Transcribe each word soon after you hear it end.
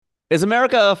Is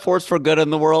America a force for good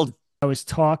in the world? I was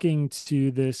talking to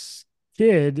this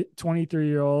kid,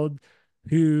 23-year-old,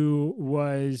 who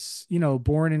was,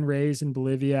 born and raised in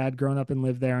Bolivia, had grown up and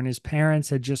lived there, and his parents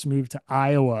had just moved to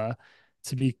Iowa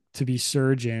to be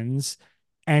surgeons.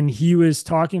 And he was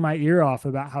talking my ear off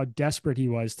about how desperate he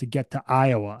was to get to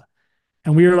Iowa.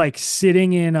 And we were like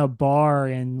sitting in a bar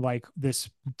in like this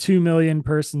 2 million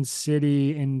person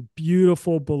city in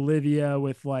beautiful Bolivia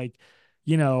with like,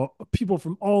 people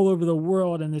from all over the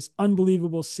world and this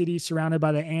unbelievable city surrounded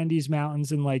by the Andes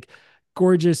Mountains and like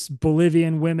gorgeous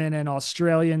Bolivian women and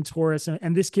Australian tourists.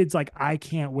 And this kid's like, I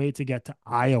can't wait to get to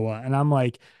Iowa. And I'm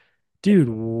like, dude,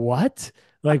 what?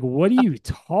 Like, what are you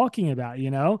talking about?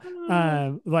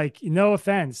 Like, no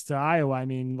offense to Iowa. I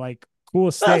mean, like,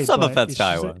 cool state, Some but offense it's to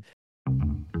just, Iowa.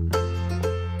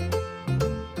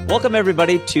 Welcome,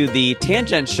 everybody, to the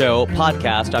Tangent Show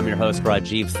podcast. I'm your host,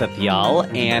 Rajiv Satyal,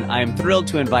 and I'm thrilled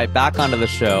to invite back onto the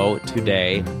show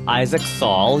today Isaac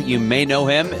Saul. You may know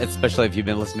him, especially if you've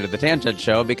been listening to the Tangent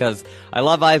Show, because I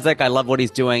love Isaac. I love what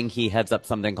he's doing. He heads up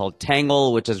something called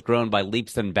Tangle, which has grown by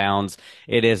leaps and bounds.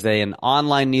 It is an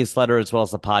online newsletter as well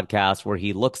as a podcast where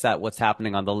he looks at what's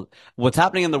happening in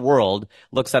the world,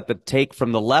 looks at the take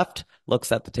from the left,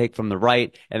 looks at the take from the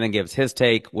right, and then gives his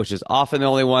take, which is often the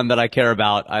only one that I care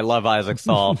about. I love Isaac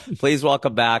Saul. Please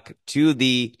welcome back to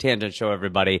the Tangent Show,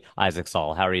 everybody, Isaac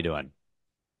Saul. How are you doing?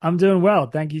 I'm doing well.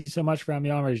 Thank you so much for having me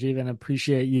on, Rajiv, and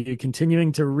appreciate you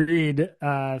continuing to read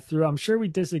through. I'm sure we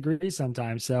disagree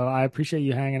sometimes, so I appreciate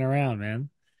you hanging around, man.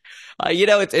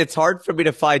 It's hard for me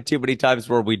to find too many times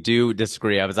where we do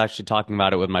disagree. I was actually talking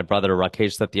about it with my brother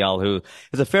Rakesh Satyal, who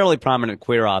is a fairly prominent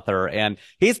queer author, and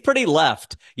he's pretty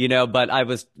left,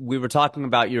 but we were talking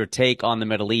about your take on the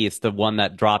Middle East, the one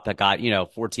that dropped that got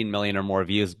 14 million or more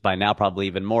views by now, probably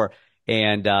even more.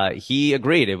 And he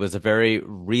agreed. It was a very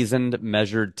reasoned,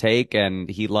 measured take, and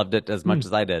he loved it as Hmm. much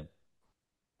as I did.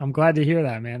 I'm glad to hear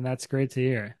that, man. That's great to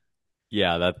hear.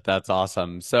 Yeah, that's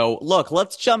awesome. So look,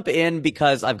 let's jump in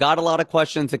because I've got a lot of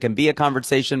questions. It can be a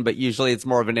conversation, but usually it's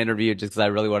more of an interview just because I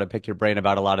really want to pick your brain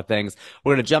about a lot of things.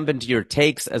 We're going to jump into your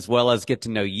takes as well as get to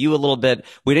know you a little bit.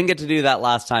 We didn't get to do that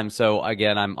last time. So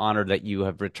again, I'm honored that you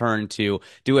have returned to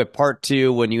do a part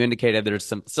two when you indicated there's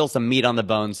still some meat on the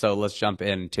bone. So let's jump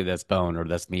into this bone or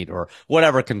this meat or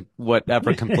whatever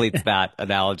completes that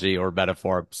analogy or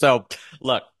metaphor. So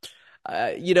look.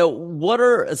 What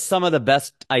are some of the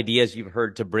best ideas you've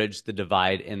heard to bridge the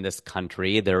divide in this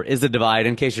country? There is a divide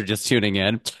in case you're just tuning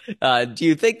in. Do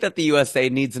you think that the USA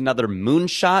needs another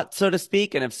moonshot, so to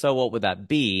speak? And if so, what would that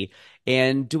be?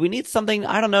 And do we need something,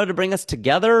 I don't know, to bring us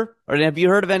together? Or have you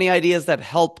heard of any ideas that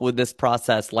help with this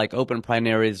process, like open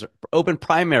primaries,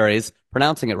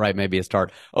 pronouncing it right, maybe a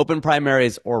start, open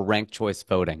primaries or ranked choice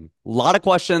voting? A lot of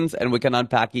questions, and we can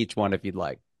unpack each one if you'd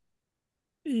like.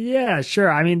 Yeah,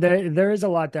 sure. I mean, there is a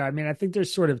lot there. I mean, I think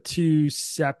there's sort of two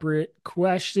separate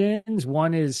questions.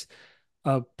 One is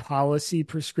a policy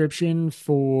prescription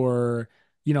for,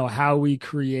 how we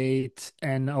create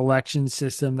an election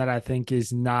system that I think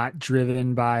is not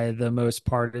driven by the most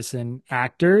partisan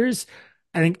actors.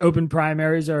 I think open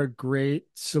primaries are a great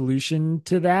solution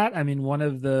to that. I mean, one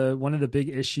of the big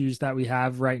issues that we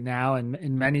have right now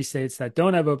in many states that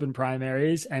don't have open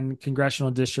primaries and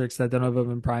congressional districts that don't have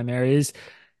open primaries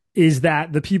is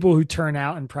that the people who turn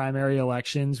out in primary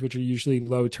elections, which are usually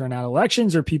low turnout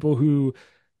elections, are people who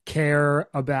care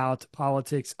about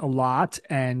politics a lot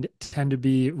and tend to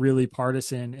be really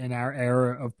partisan in our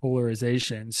era of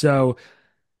polarization. So,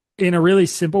 in a really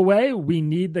simple way, we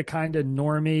need the kind of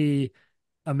normie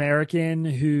American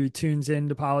who tunes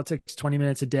into politics 20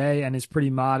 minutes a day and is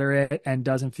pretty moderate and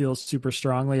doesn't feel super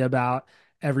strongly about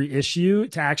every issue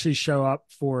to actually show up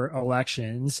for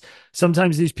elections.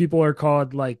 Sometimes these people are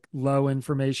called like low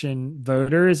information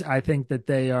voters. I think that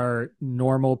they are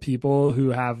normal people who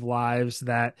have lives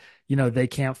that, they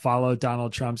can't follow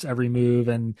Donald Trump's every move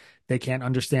and they can't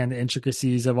understand the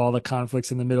intricacies of all the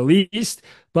conflicts in the Middle East,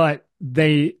 but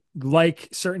they like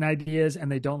certain ideas and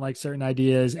they don't like certain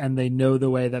ideas and they know the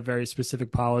way that very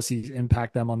specific policies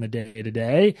impact them on the day to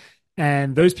day,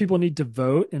 and those people need to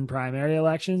vote in primary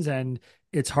elections, and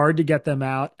it's hard to get them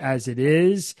out as it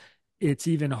is. It's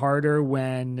even harder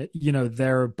when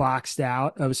they're boxed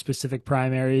out of specific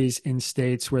primaries in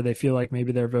states where they feel like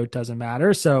maybe their vote doesn't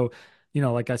matter. So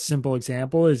like a simple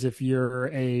example is if you're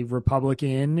a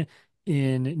Republican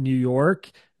in New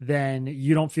York, then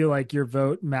you don't feel like your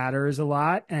vote matters a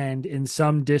lot. And in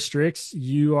some districts,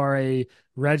 you are a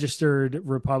registered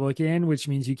Republican, which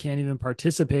means you can't even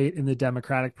participate in the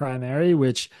Democratic primary,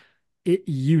 which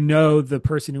the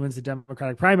person who wins the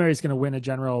Democratic primary is going to win a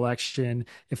general election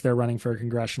if they're running for a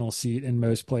congressional seat in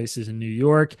most places in New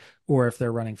York, or if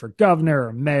they're running for governor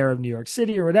or mayor of New York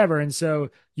City or whatever. And so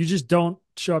you just don't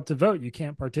show up to vote. You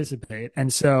can't participate.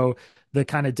 And so the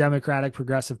kind of Democratic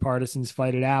progressive partisans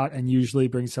fight it out and usually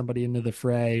bring somebody into the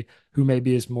fray who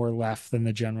maybe is more left than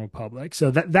the general public.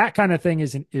 So that kind of thing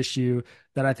is an issue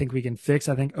that I think we can fix.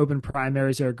 I think open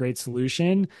primaries are a great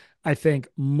solution. I think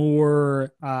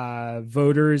more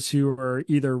voters who are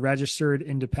either registered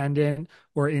independent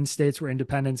or in states where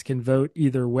independents can vote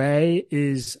either way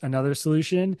is another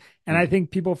solution. And I Mm.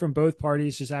 think people from both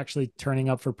parties just actually turning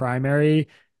up for primary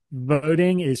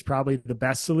voting is probably the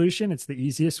best solution. It's the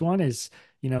easiest one is,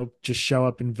 just show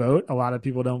up and vote. A lot of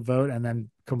people don't vote and then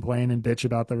complain and bitch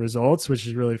about the results, which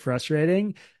is really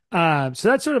frustrating. So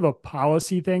that's sort of a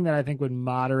policy thing that I think would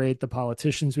moderate the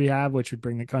politicians we have, which would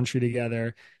bring the country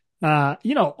together. On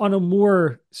a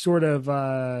more sort of,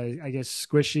 I guess,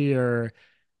 squishy or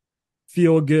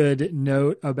feel good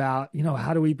note about,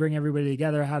 how do we bring everybody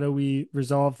together? How do we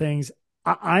resolve things?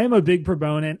 I am a big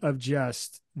proponent of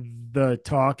just the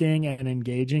talking and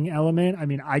engaging element. I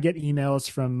mean, I get emails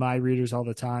from my readers all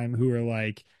the time who are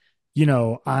like,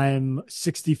 I'm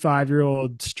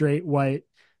 65-year-old straight white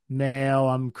male,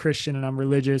 I'm Christian and I'm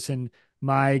religious, and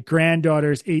my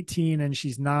granddaughter's 18 and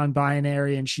she's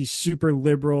non-binary and she's super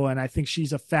liberal and I think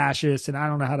she's a fascist and I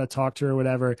don't know how to talk to her or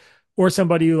whatever. Or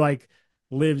somebody who like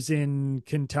lives in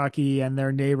Kentucky and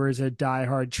their neighbor's a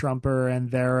diehard Trumper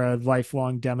and they're a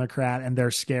lifelong Democrat and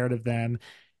they're scared of them.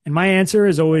 And my answer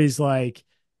is always like,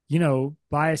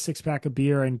 buy a six pack of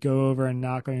beer and go over and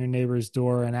knock on your neighbor's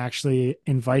door and actually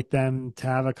invite them to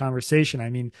have a conversation. I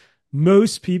mean,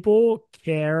 most people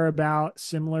care about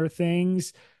similar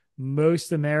things.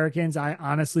 Most Americans, I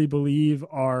honestly believe,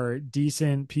 are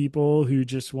decent people who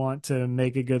just want to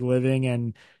make a good living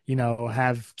and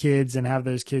have kids and have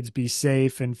those kids be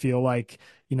safe and feel like,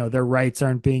 their rights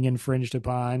aren't being infringed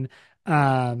upon.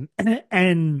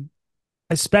 And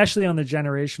especially on the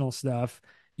generational stuff,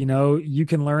 you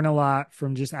can learn a lot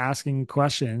from just asking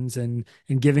questions and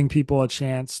giving people a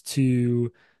chance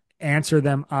to answer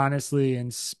them honestly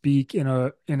and speak in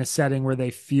a setting where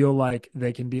they feel like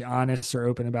they can be honest or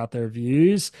open about their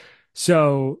views.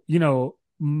 So,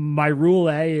 my rule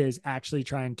A is actually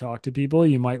try and talk to people.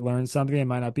 You might learn something. It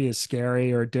might not be as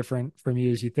scary or different from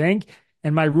you as you think.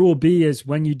 And my rule B is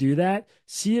when you do that,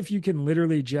 see if you can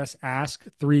literally just ask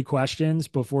three questions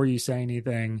before you say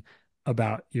anything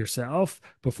about yourself,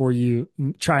 before you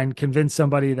try and convince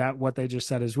somebody that what they just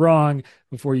said is wrong,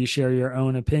 before you share your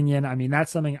own opinion. I mean,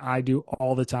 that's something I do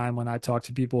all the time when I talk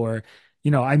to people or,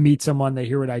 I meet someone, they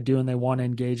hear what I do and they want to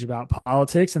engage about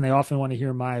politics and they often want to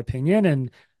hear my opinion. And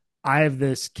I have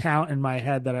this count in my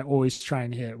head that I always try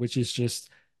and hit, which is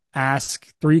just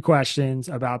ask three questions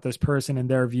about this person and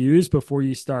their views before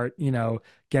you start,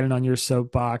 getting on your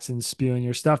soapbox and spewing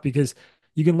your stuff because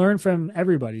you can learn from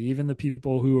everybody, even the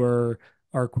people who are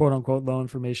quote unquote low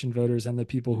information voters and the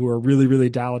people who are really, really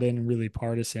dialed in and really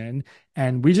partisan.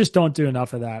 And we just don't do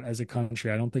enough of that as a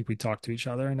country. I don't think we talk to each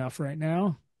other enough right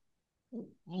now.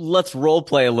 Let's role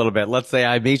play a little bit. Let's say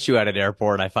I meet you at an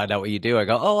airport. I find out what you do. I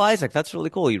go, "Oh, Isaac, that's really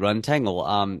cool. You run Tangle.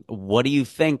 What do you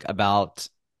think about,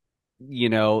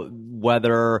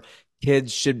 whether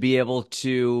kids should be able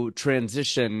to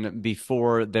transition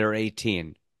before they're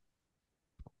 18?"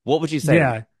 What would you say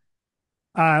to me?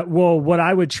 Yeah. Well, what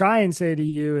I would try and say to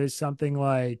you is something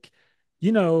like,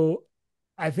 you know,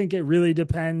 I think it really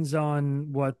depends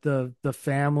on what the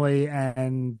family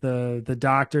and the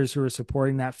doctors who are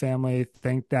supporting that family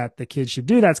think that the kids should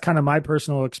do. That's kind of my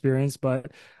personal experience,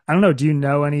 but I don't know. Do you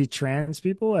know any trans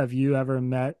people? Have you ever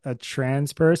met a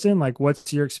trans person? Like,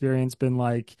 what's your experience been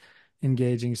like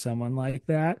engaging someone like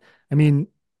that? I mean,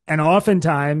 and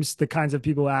oftentimes the kinds of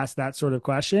people who ask that sort of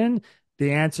question,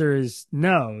 the answer is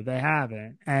no, they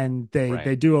haven't, and they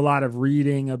Right. do a lot of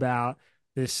reading about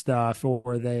this stuff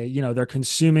or they're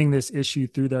consuming this issue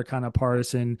through their kind of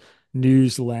partisan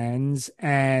news lens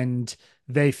and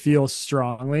they feel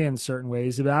strongly in certain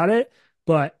ways about it,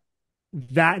 but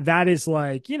that is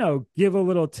like, give a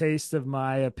little taste of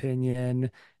my opinion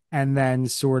and then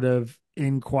sort of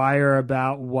inquire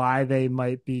about why they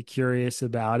might be curious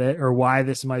about it or why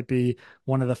this might be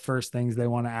one of the first things they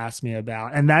want to ask me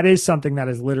about. And that is something that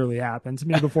has literally happened to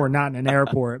me before, not in an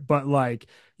airport, but like,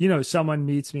 someone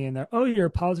meets me and they're, oh, you're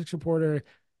a politics reporter.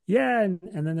 Yeah. And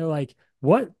then they're like,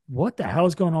 what the hell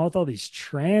is going on with all these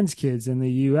trans kids in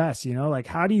the US? Like,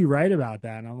 how do you write about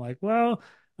that? And I'm like, well,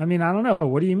 I mean, I don't know.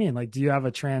 What do you mean? Like, do you have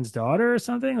a trans daughter or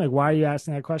something? Like, why are you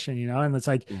asking that question? And it's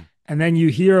like, Yeah. and then you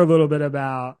hear a little bit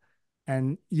about,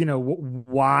 and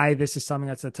why this is something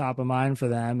that's the top of mind for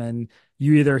them. And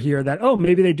you either hear that, oh,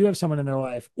 maybe they do have someone in their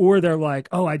life, or they're like,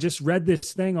 oh, I just read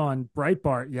this thing on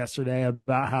Breitbart yesterday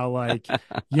about how like,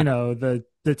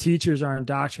 the teachers are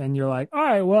indoctrinated. And you're like, all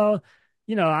right, well,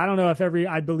 I don't know if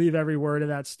I believe every word of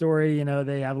that story.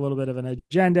 They have a little bit of an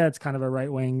agenda. It's kind of a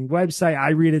right wing website. I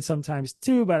read it sometimes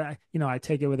too, but I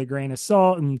take it with a grain of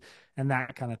salt and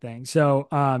that kind of thing. So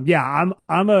yeah,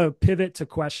 I'm a pivot to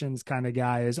questions kind of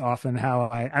guy is often how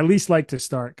I at least like to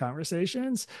start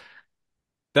conversations.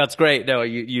 That's great. No,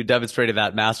 you demonstrated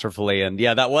that masterfully. And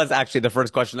yeah, that was actually the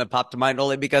first question that popped to mind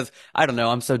only because I don't know,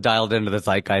 I'm so dialed into the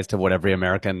zeitgeist of what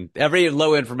every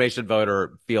low information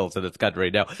voter feels in this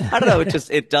country. No, I don't know.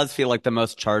 It does feel like the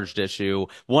most charged issue,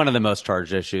 one of the most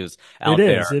charged issues It out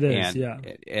is, there it is,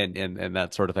 and, yeah. and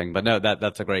that sort of thing. But no,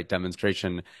 that's a great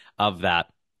demonstration of that.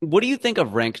 What do you think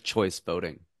of ranked choice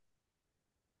voting?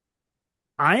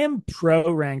 I am pro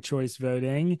ranked choice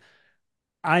voting.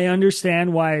 I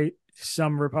understand why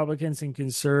some Republicans and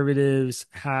conservatives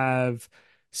have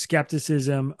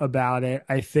skepticism about it.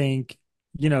 I think,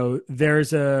 there's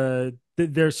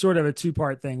sort of a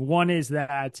two-part thing. One is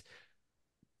that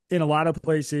in a lot of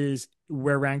places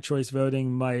where ranked choice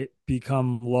voting might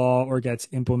become law or gets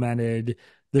implemented,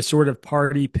 the sort of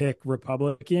party pick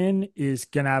Republican is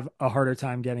going to have a harder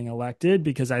time getting elected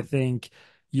because I think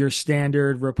your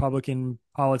standard Republican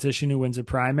politician who wins a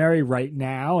primary right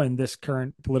now in this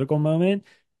current political moment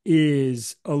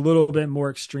is a little bit more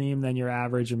extreme than your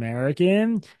average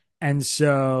American. And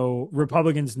so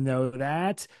Republicans know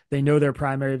that. They know their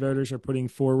primary voters are putting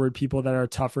forward people that are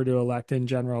tougher to elect in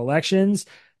general elections.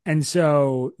 And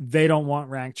so they don't want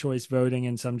ranked choice voting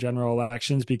in some general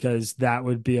elections because that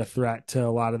would be a threat to a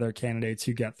lot of their candidates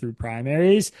who get through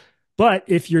primaries. But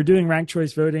if you're doing ranked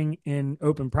choice voting in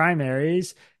open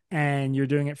primaries and you're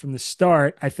doing it from the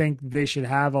start, I think they should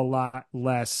have a lot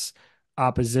less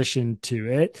opposition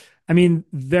to it. I mean,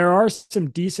 there are some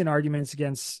decent arguments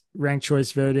against ranked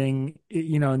choice voting,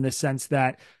 in the sense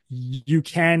that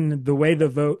the way the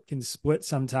vote can split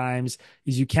sometimes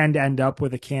is you can end up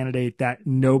with a candidate that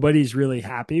nobody's really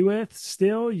happy with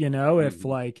still, if Mhm.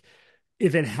 like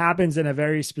if it happens in a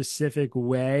very specific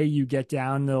way, you get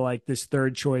down to like this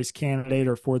third choice candidate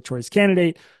or fourth choice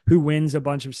candidate who wins a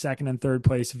bunch of second and third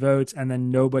place votes, and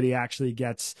then nobody actually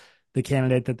gets the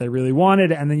candidate that they really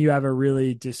wanted. And then you have a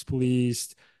really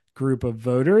displeased group of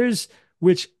voters,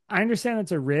 which I understand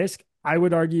that's a risk. I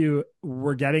would argue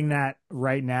we're getting that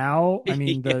right now. I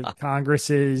mean, the Yeah, Congress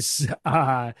is,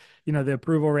 the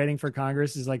approval rating for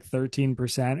Congress is like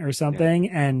 13% or yeah. something.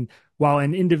 And while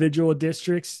in individual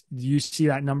districts you see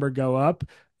that number go up,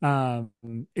 um,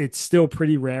 it's still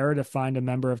pretty rare to find a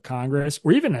member of Congress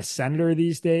or even a senator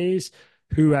these days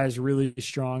who has really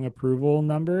strong approval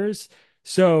numbers.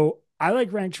 So I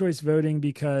like ranked choice voting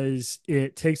because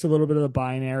it takes a little bit of the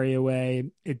binary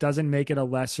away. It doesn't make it a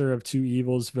lesser of two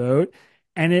evils vote.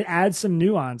 And it adds some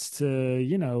nuance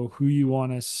to, who you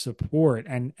want to support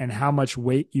and how much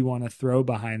weight you want to throw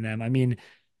behind them. I mean,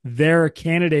 there are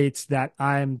candidates that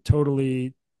I'm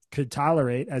totally could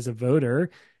tolerate as a voter.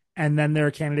 And then there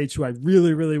are candidates who I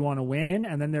really, really want to win.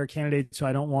 And then there are candidates who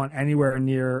I don't want anywhere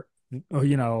near,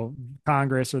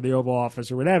 Congress or the Oval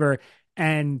Office or whatever.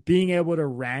 And being able to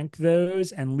rank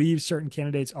those and leave certain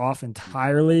candidates off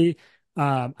entirely,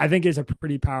 I think is a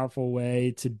pretty powerful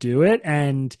way to do it.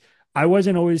 And I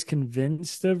wasn't always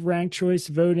convinced of ranked choice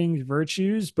voting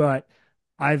virtues, but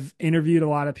I've interviewed a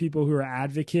lot of people who are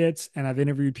advocates, and I've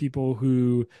interviewed people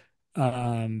who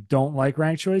don't like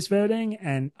ranked choice voting,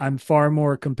 and I'm far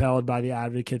more compelled by the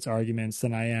advocates' arguments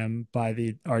than I am by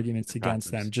the arguments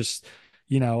against them. Detractors. Just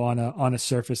on a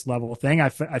surface level thing, I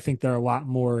think they're a lot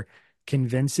more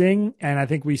convincing, and I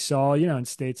think we saw in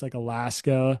states like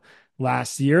Alaska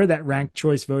last year that ranked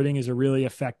choice voting is a really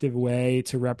effective way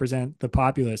to represent the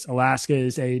populace. Alaska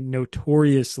is a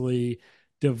notoriously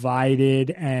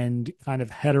divided and kind of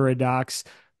heterodox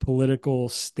political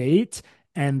state.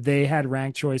 And they had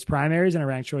ranked choice primaries and a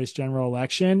ranked choice general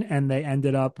election. And they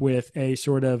ended up with a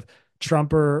sort of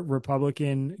Trumper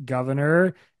Republican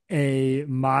governor, a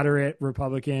moderate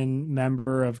Republican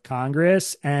member of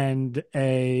Congress, and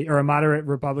a moderate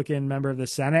Republican member of the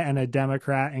Senate, and a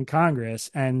Democrat in Congress.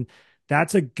 And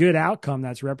that's a good outcome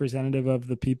that's representative of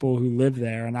the people who live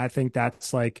there. And I think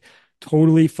that's like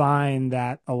totally fine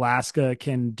that Alaska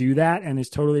can do that and is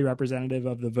totally representative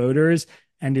of the voters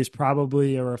and is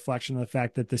probably a reflection of the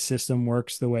fact that the system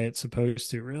works the way it's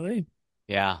supposed to, really.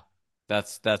 Yeah.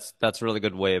 That's a really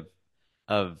good way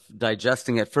of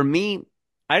digesting it. For me,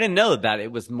 I didn't know that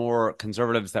it was more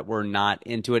conservatives that were not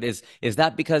into it. Is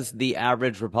that because the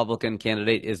average Republican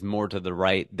candidate is more to the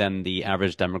right than the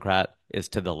average Democrat is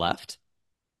to the left?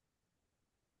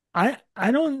 I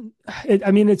don't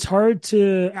I mean it's hard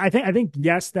to I think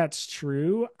yes that's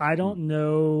true. I Hmm. don't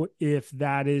know if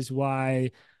that is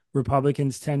why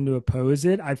Republicans tend to oppose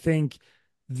it. I think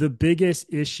the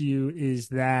biggest issue is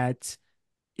that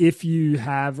if you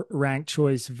have ranked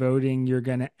choice voting, you're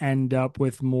going to end up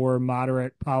with more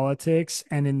moderate politics.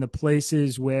 And in the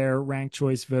places where ranked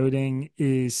choice voting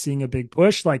is seeing a big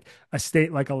push, like a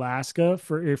state like Alaska,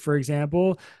 for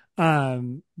example,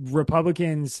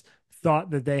 Republicans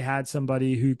thought that they had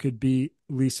somebody who could beat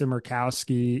Lisa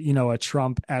Murkowski, a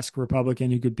Trump-esque Republican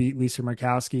who could beat Lisa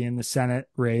Murkowski in the Senate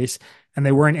race. And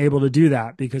they weren't able to do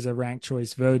that because of ranked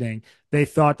choice voting. They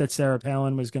thought that Sarah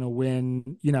Palin was going to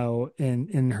win,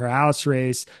 in her House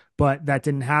race, but that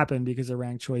didn't happen because of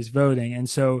ranked choice voting. And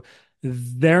so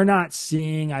they're not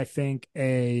seeing, I think,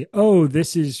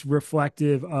 this is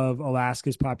reflective of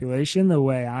Alaska's population the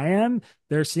way I am.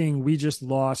 They're seeing we just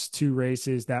lost two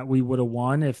races that we would have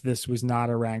won if this was not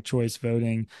a ranked choice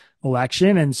voting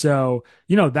election. And so,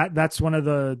 that's one of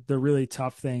the really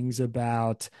tough things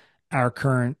about our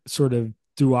current sort of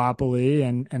duopoly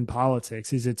and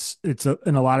politics is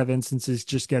in a lot of instances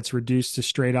just gets reduced to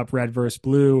straight up red versus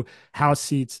blue, House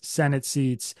seats, Senate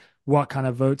seats, what kind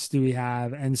of votes do we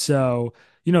have? And so,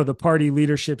 the party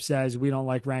leadership says we don't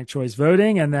like ranked choice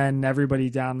voting, and then everybody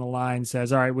down the line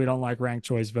says, all right, we don't like ranked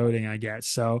choice voting, I guess.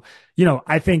 So,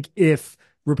 I think if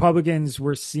Republicans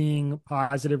were seeing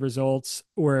positive results,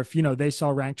 or if, they saw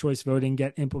ranked choice voting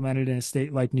get implemented in a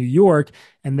state like New York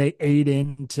and they ate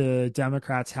into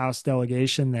Democrats' House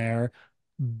delegation there,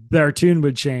 their tune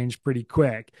would change pretty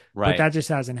quick. But Right. that just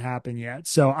hasn't happened yet.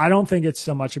 So I don't think it's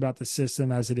so much about the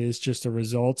system as it is just a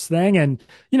results thing. And,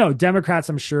 Democrats,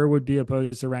 I'm sure, would be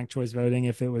opposed to ranked choice voting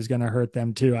if it was going to hurt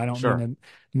them too. I don't mean Sure. to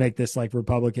make this like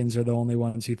Republicans are the only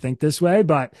ones who think this way,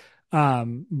 but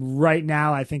right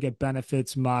now, I think it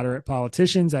benefits moderate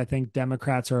politicians. I think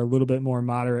Democrats are a little bit more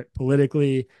moderate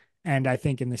politically. And I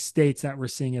think in the states that we're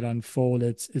seeing it unfold,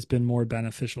 it's been more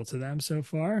beneficial to them so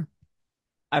far.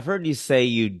 I've heard you say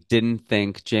you didn't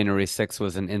think January 6th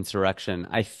was an insurrection.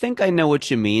 I think I know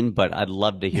what you mean, but I'd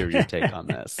love to hear your take on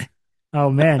this. Oh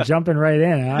man, jumping right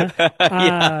in, huh?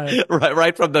 Yeah, Uh,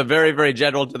 right from the very, very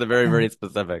general to the very, very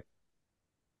specific.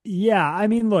 yeah, I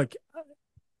mean, look,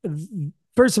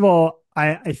 first of all,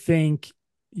 I think,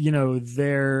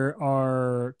 there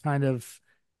are kind of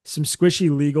some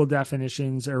squishy legal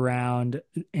definitions around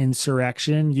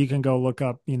insurrection. You can go look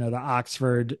up, the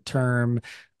Oxford term.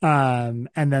 And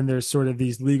then there's sort of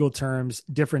these legal terms.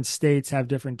 Different states have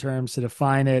different terms to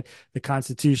define it. The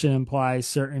Constitution implies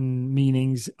certain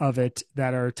meanings of it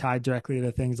that are tied directly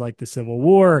to things like the Civil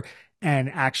War and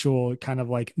actual kind of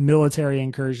like military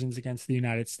incursions against the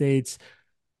United States.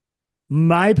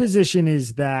 My position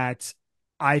is that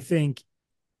I think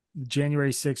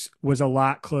January 6th was a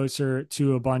lot closer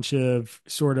to a bunch of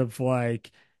sort of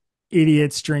like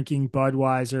idiots drinking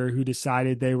Budweiser who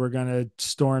decided they were going to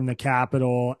storm the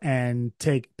Capitol and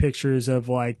take pictures of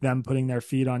like them putting their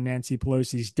feet on Nancy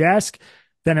Pelosi's desk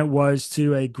than it was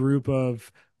to a group of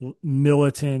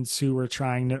militants who were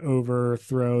trying to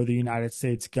overthrow the United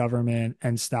States government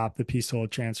and stop the peaceful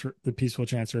transfer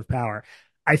of power.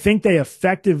 I think they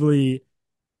effectively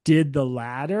did the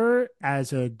latter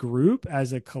as a group,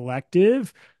 as a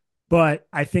collective. But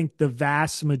I think the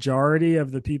vast majority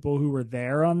of the people who were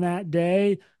there on that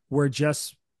day were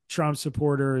just Trump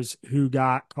supporters who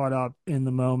got caught up in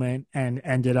the moment and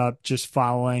ended up just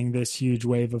following this huge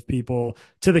wave of people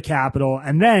to the Capitol.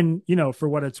 And then, for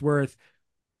what it's worth,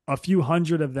 a few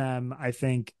hundred of them, I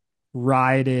think,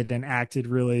 rioted and acted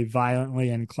really violently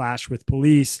and clashed with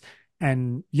police.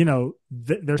 And,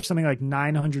 there's something like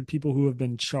 900 people who have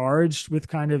been charged with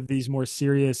kind of these more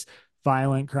serious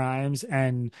violent crimes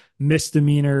and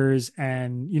misdemeanors.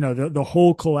 And, the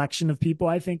whole collection of people,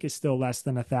 I think, is still less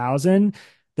than 1,000.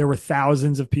 There were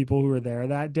thousands of people who were there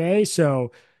that day.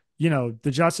 So, the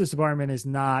Justice Department is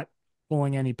not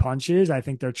pulling any punches. I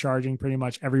think they're charging pretty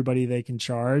much everybody they can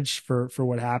charge for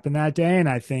what happened that day. And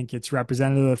I think it's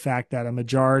representative of the fact that a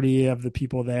majority of the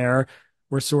people there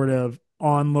were sort of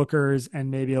onlookers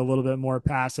and maybe a little bit more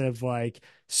passive, like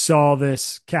saw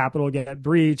this Capitol get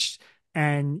breached.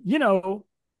 And,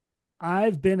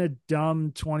 I've been a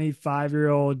dumb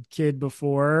 25-year-old kid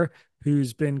before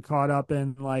who's been caught up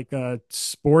in like a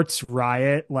sports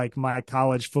riot. Like my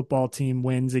college football team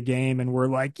wins a game and we're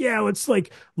like, yeah, let's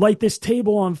like light this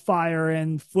table on fire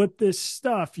and flip this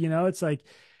stuff. It's like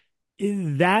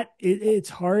it's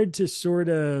hard to sort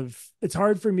of it's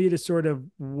hard for me to sort of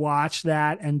watch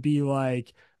that and be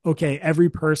like, okay, every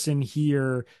person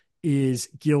here is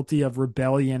guilty of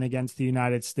rebellion against the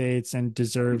United States and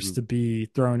deserves Mhm. to be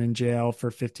thrown in jail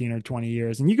for 15 or 20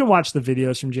 years. And you can watch the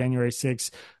videos from January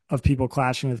 6th of people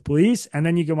clashing with police, and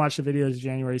then you can watch the videos of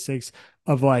January 6th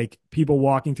of like people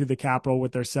walking through the Capitol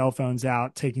with their cell phones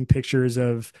out, taking pictures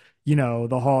of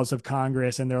the halls of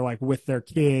Congress, and they're like with their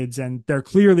kids, and they're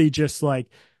clearly just like,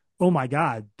 oh my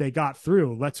God, they got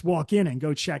through. Let's walk in and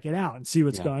go check it out and see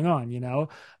what's Yeah. going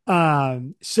on.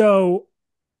 So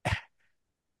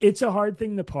it's a hard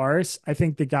thing to parse. I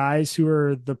think the guys who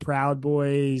are the Proud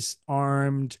Boys,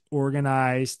 armed,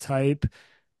 organized type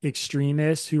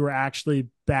extremists who were actually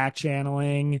back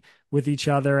channeling with each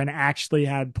other and actually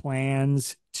had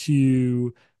plans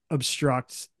to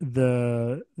obstruct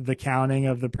the counting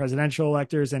of the presidential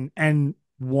electors and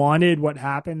wanted what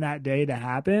happened that day to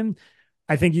happen.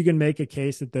 I think you can make a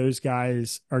case that those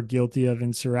guys are guilty of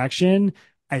insurrection.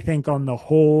 I think on the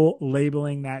whole,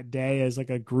 labeling that day as like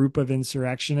a group of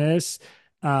insurrectionists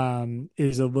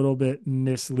is a little bit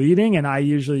misleading. And I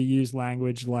usually use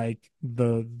language like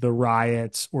the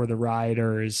riots or the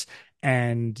rioters.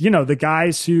 And, the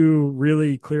guys who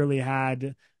really clearly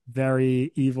had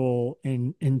very evil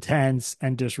intents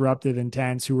and disruptive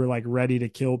intents who were like ready to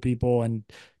kill people and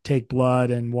take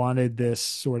blood and wanted this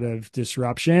sort of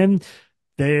disruption,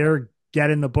 they're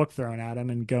getting the book thrown at them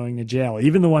and going to jail,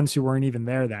 even the ones who weren't even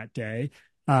there that day.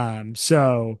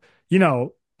 So,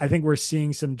 I think we're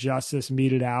seeing some justice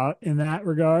meted out in that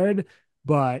regard.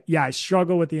 But yeah, I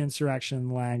struggle with the insurrection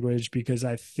language because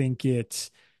I think it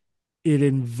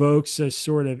invokes a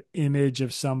sort of image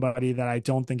of somebody that I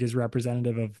don't think is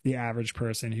representative of the average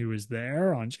person who was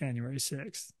there on January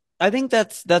 6th. I think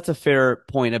that's a fair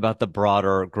point about the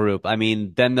broader group. I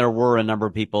mean, then there were a number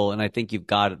of people, and I think you've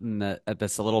gotten at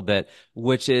this a little bit,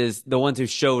 which is the ones who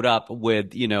showed up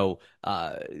with,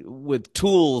 with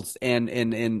tools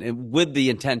and with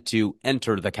the intent to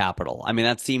enter the Capitol. I mean,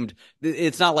 that seemed,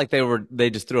 it's not like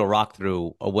they just threw a rock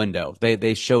through a window.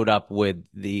 They showed up with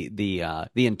the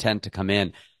intent to come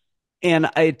in.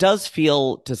 And it does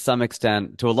feel to some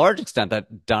extent, to a large extent,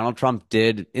 that Donald Trump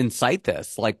did incite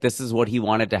this. Like, this is what he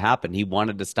wanted to happen. He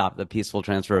wanted to stop the peaceful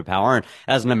transfer of power. And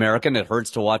as an American, it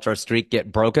hurts to watch our streak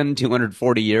get broken,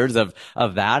 240 years of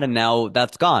that. And now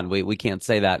that's gone. We can't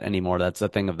say that anymore. That's a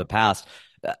thing of the past.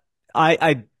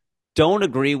 I don't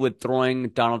agree with throwing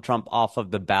Donald Trump off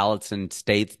of the ballots in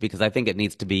states because I think it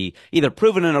needs to be either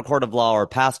proven in a court of law or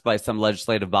passed by some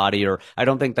legislative body. Or I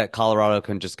don't think that Colorado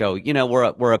can just go,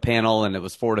 we're a panel and it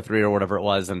was 4-3 or whatever it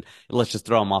was, and let's just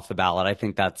throw him off the ballot. I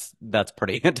think that's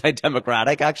pretty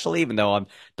anti-democratic, actually, even though I'm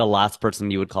the last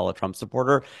person you would call a Trump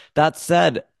supporter. That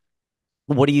said,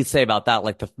 what do you say about that?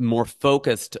 Like the more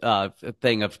focused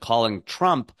thing of calling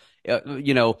Trump,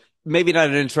 maybe not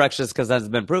an insurrectionist because that's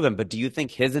been proven, but do you think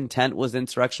his intent was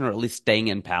insurrection or at least staying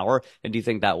in power? And do you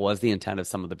think that was the intent of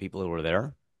some of the people who were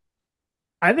there?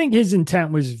 I think his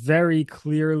intent was very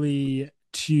clearly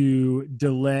to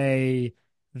delay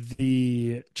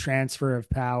the transfer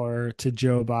of power to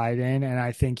Joe Biden. And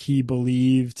I think he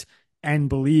believed and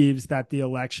believes that the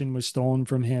election was stolen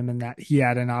from him and that he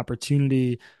had an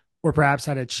opportunity or perhaps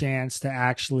had a chance to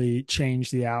actually change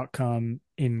the outcome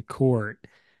in court,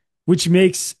 which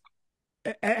makes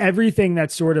everything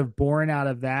that's sort of born out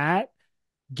of that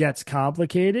gets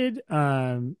complicated.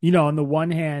 On the one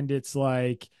hand, it's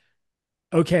like,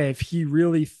 okay, if he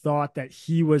really thought that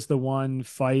he was the one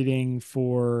fighting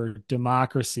for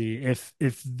democracy,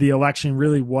 if the election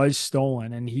really was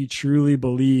stolen and he truly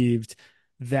believed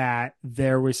that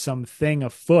there was something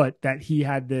afoot, that he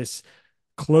had this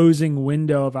closing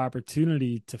window of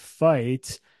opportunity to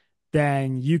fight,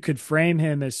 then you could frame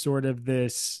him as sort of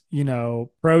this,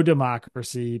 pro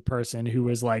democracy person who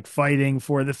was like fighting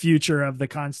for the future of the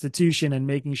Constitution and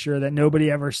making sure that nobody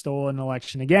ever stole an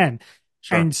election again.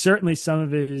 Sure. And certainly some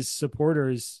of his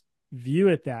supporters view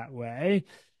it that way.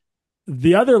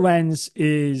 The other lens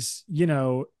is,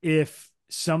 if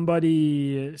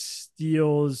somebody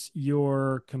steals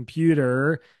your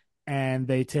computer and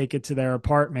they take it to their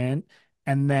apartment,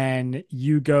 and then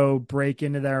you go break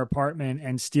into their apartment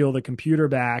and steal the computer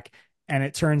back, and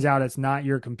it turns out it's not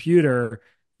your computer,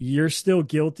 you're still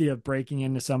guilty of breaking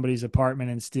into somebody's apartment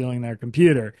and stealing their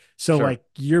computer. So, Sure. like,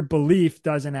 your belief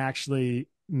doesn't actually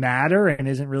matter and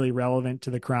isn't really relevant to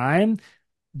the crime.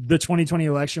 The 2020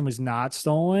 election was not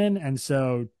stolen. And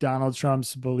so Donald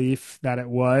Trump's belief that it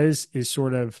was is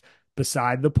sort of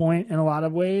beside the point in a lot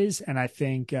of ways. And I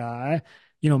think,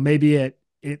 maybe it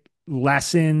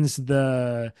lessens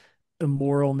the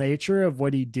immoral nature of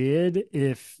what he did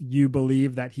if you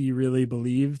believe that he really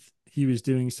believed he was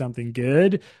doing something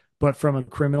good. But from a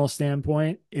criminal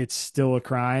standpoint, it's still a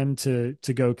crime to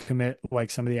go commit like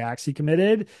some of the acts he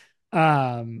committed.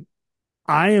 Um,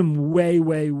 I am way,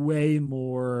 way, way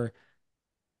more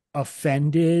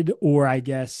offended, or I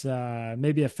guess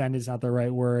maybe offended is not the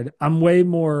right word. I'm way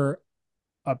more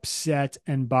upset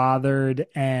and bothered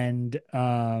and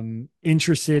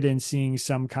interested in seeing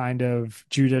some kind of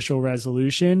judicial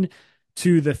resolution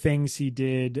to the things he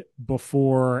did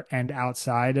before and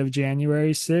outside of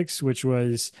January 6th, which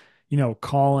was,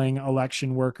 calling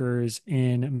election workers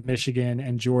in Michigan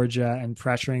and Georgia and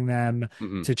pressuring them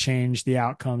Hmm. to change the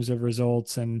outcomes of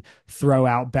results and throw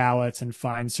out ballots and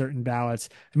find certain ballots.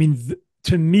 I mean,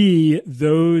 to me,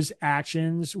 those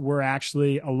actions were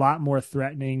actually a lot more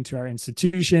threatening to our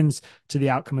institutions, to the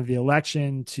outcome of the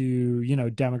election, to,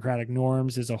 democratic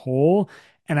norms as a whole.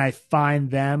 And I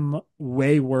find them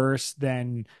way worse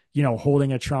than,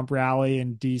 holding a Trump rally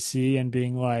in DC and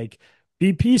being like,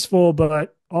 be peaceful,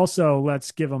 but also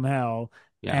let's give them hell.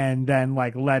 Yeah. And then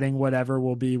like letting whatever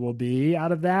will be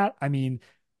out of that. I mean,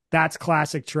 that's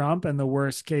classic Trump. And the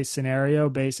worst case scenario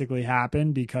basically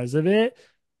happened because of it.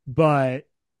 But,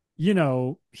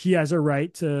 he has a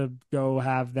right to go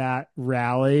have that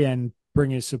rally and bring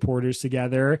his supporters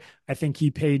together. I think he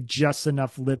paid just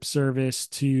enough lip service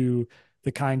to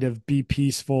the kind of be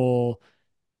peaceful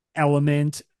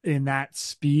element in that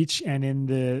speech and in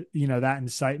the, that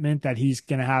incitement that he's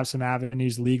going to have some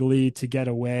avenues legally to get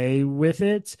away with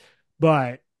it.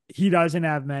 But he doesn't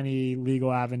have many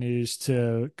legal avenues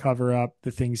to cover up the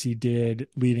things he did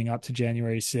leading up to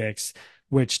January 6th,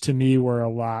 which to me were a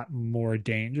lot more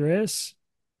dangerous.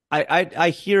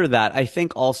 I hear that. I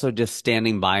think also just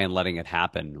standing by and letting it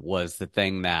happen was the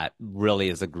thing that really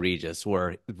is egregious,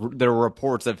 where there were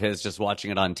reports of his just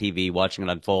watching it on TV, watching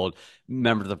it unfold,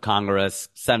 members of Congress,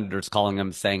 senators calling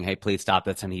him saying, "Hey, please stop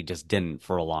this," and he just didn't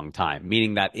for a long time,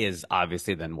 meaning that is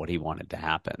obviously then what he wanted to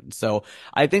happen. So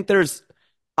I think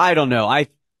I don't know.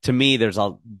 To me, there's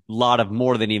a lot of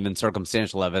more than even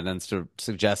circumstantial evidence to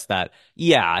suggest that,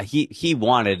 yeah, he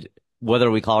wanted,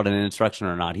 whether we call it an insurrection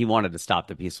or not, he wanted to stop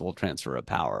the peaceful transfer of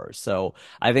power. So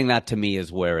I think that to me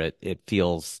is where it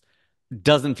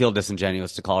doesn't feel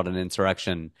disingenuous to call it an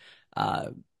insurrection. Uh,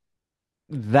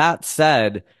 that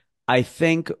said, I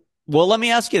think, well, let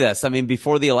me ask you this. I mean,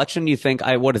 before the election, you think,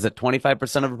 what is it,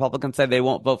 25% of Republicans say they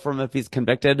won't vote for him if he's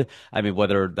convicted? I mean,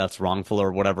 whether that's wrongful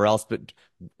or whatever else, but,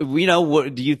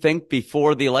 what do you think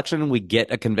before the election we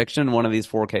get a conviction in one of these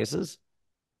four cases?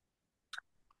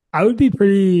 I would be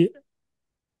pretty,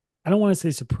 I don't want to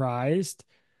say surprised.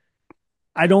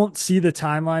 I don't see the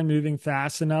timeline moving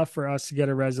fast enough for us to get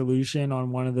a resolution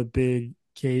on one of the big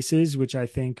cases, which I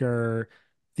think are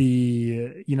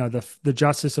the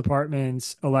Justice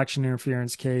Department's election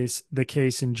interference case, the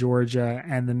case in Georgia,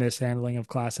 and the mishandling of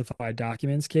classified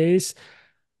documents case.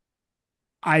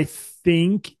 I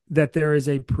think that there is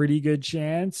a pretty good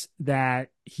chance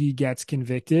that he gets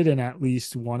convicted in at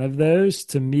least one of those.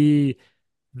 To me,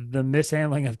 the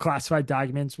mishandling of classified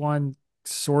documents one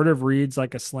sort of reads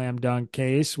like a slam dunk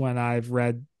case when I've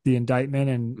read the indictment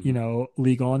and, Mhm.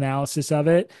 legal analysis of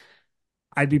it.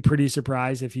 I'd be pretty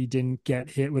surprised if he didn't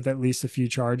get hit with at least a few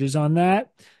charges on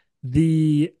that.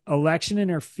 The election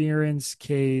interference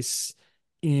case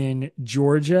in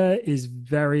Georgia is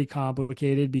very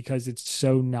complicated because it's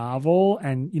so novel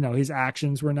and, his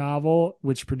actions were novel,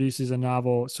 which produces a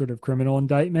novel sort of criminal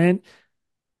indictment.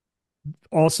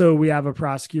 Also, we have a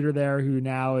prosecutor there who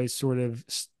now is sort of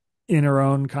in her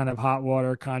own kind of hot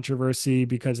water controversy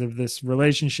because of this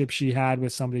relationship she had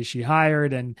with somebody she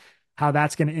hired, and how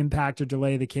that's going to impact or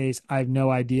delay the case. I have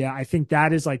no idea. I think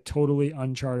that is like totally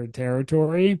uncharted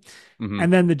territory. Mhm.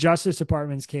 And then the Justice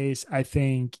Department's case, I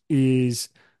think, is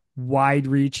wide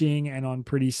reaching and on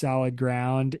pretty solid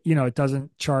ground. It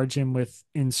doesn't charge him with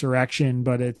insurrection,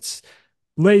 but it's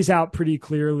lays out pretty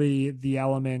clearly the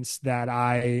elements that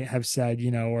I have said,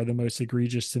 are the most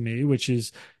egregious to me, which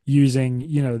is using,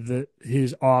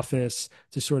 his office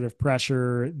to sort of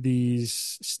pressure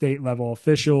these state level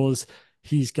officials.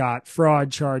 He's got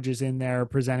fraud charges in there,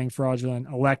 presenting fraudulent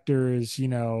electors,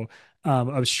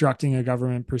 obstructing a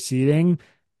government proceeding.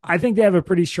 I think they have a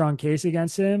pretty strong case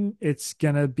against him. It's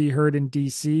going to be heard in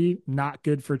DC. Not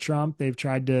good for Trump. They've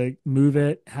tried to move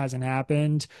it, hasn't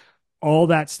happened. All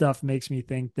that stuff makes me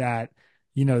think that,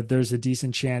 there's a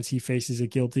decent chance he faces a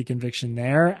guilty conviction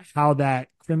there. How that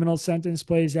criminal sentence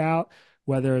plays out,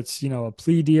 whether it's, a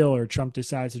plea deal or Trump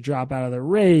decides to drop out of the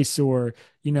race, or,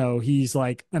 he's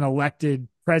like an elected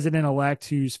president elect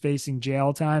who's facing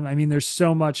jail time. I mean, there's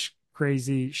so much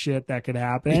crazy shit that could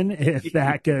happen if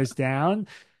that goes down.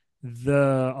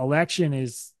 The election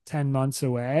is 10 months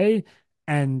away,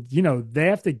 and they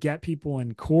have to get people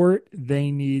in court.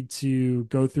 They need to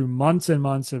go through months and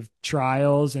months of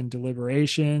trials and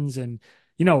deliberations, and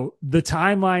the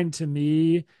timeline to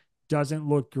me doesn't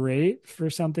look great for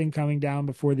something coming down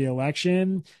before the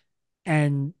election.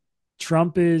 And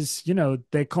Trump is,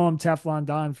 they call him Teflon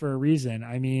Don for a reason.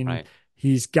 I mean, Right.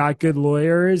 he's got good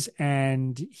lawyers,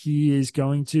 and he is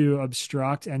going to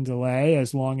obstruct and delay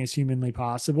as long as humanly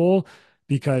possible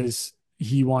because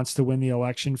he wants to win the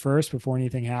election first before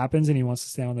anything happens, and he wants to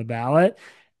stay on the ballot.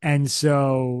 And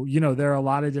so, there are a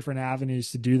lot of different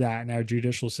avenues to do that in our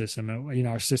judicial system.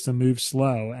 Our system moves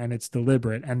slow and it's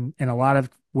deliberate. And in a lot of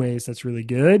ways, that's really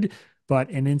good. But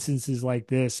in instances like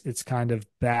this, it's kind of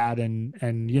bad, and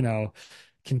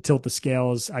can tilt the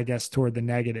scales, I guess, toward the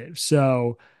negative.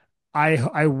 So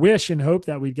I wish and hope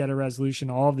that we'd get a resolution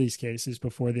to all of these cases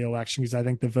before the election, because I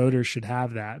think the voters should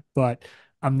have that. But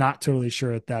I'm not totally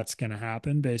sure that that's going to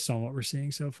happen based on what we're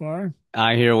seeing so far.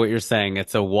 I hear what you're saying.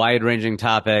 It's a wide-ranging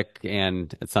topic,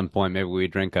 and at some point, maybe we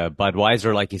drink a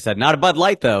Budweiser, like you said. Not a Bud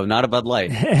Light, though. Not a Bud Light.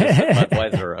 Just a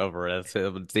Budweiser over it. So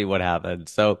we'll see what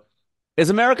happens. So, is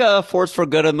America a force for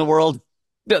good in the world?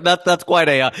 That's quite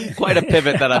a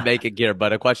pivot that I'm making here,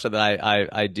 but a question that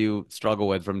I do struggle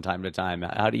with from time to time.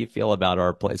 How do you feel about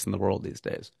our place in the world these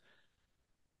days?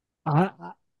 I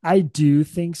I do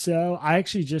think so. I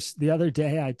actually just the other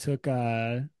day I took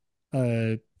a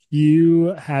Pew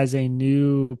has a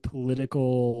new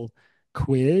political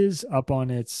quiz up on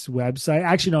its website.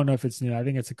 I actually don't know if it's new. I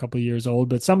think it's a couple years old,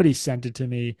 but somebody sent it to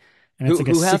me, and it's like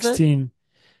a Who has it? 16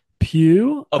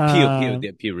 Pew. Oh, Pew,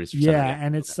 the Pew Research Center. Yeah, Yeah.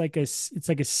 and Okay. it's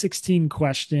like a 16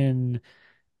 question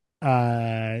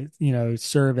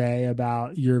survey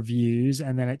about your views,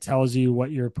 and then it tells you what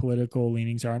your political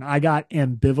leanings are. And I got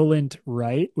ambivalent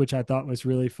right, which I thought was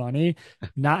really funny.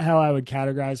 Not how I would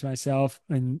categorize myself,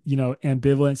 and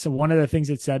ambivalent. So one of the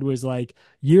things it said was like,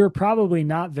 you're probably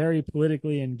not very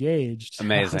politically engaged.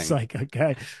 I was Amazing. like,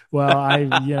 okay,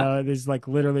 well, this is like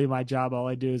literally my job. All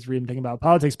I do is read and think about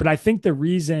politics. But I think the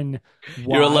reason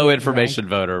You're a why low it ranked, information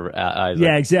voter, yeah,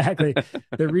 Isaac. exactly.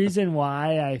 The reason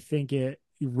why I think it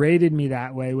rated me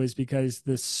that way was because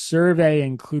the survey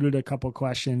included a couple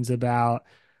questions about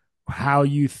how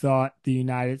you thought the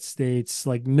United States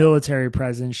like military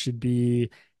presence should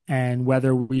be, and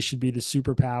whether we should be the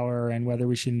superpower and whether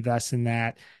we should invest in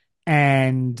that.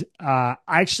 And I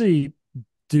actually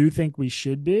do think we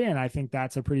should be, and I think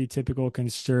that's a pretty typical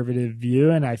conservative view.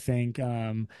 And I think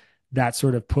that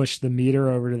sort of pushed the meter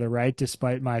over to the right,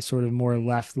 despite my sort of more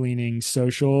left-leaning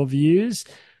social views.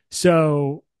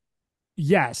 So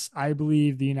yes, I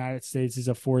believe the United States is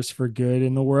a force for good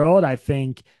in the world. I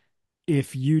think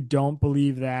if you don't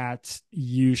believe that,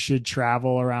 you should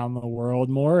travel around the world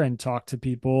more and talk to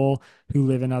people who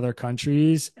live in other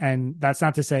countries. And that's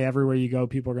not to say everywhere you go,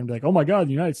 people are going to be like, oh my God,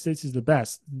 the United States is the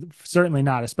best. Certainly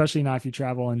not, especially not if you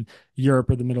travel in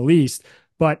Europe or the Middle East.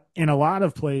 But in a lot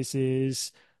of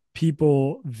places,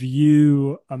 people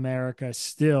view America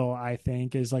still, I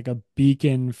think, as like a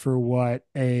beacon for what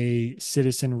a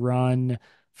citizen run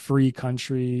free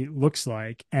country looks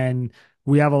like. And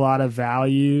we have a lot of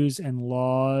values and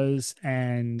laws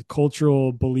and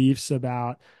cultural beliefs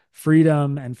about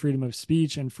freedom and freedom of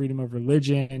speech and freedom of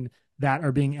religion that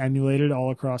are being emulated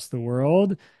all across the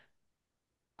world.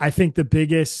 I think the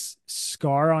biggest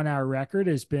scar on our record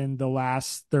has been the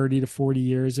last 30 to 40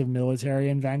 years of military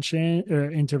invention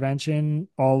or intervention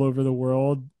all over the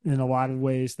world. In a lot of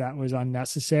ways, that was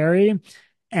unnecessary.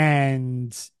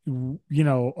 And,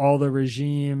 all the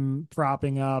regime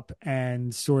propping up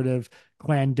and sort of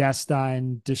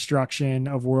clandestine destruction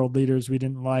of world leaders we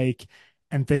didn't like,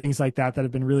 and things like that that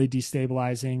have been really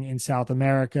destabilizing in South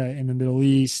America, in the Middle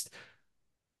East.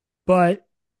 But,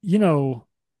 you know,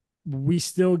 we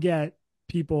still get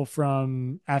people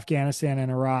from Afghanistan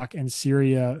and Iraq and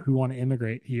Syria who want to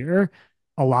immigrate here,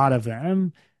 a lot of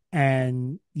them.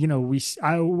 And,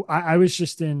 I was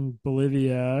just in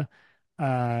Bolivia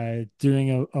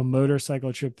doing a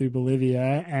motorcycle trip through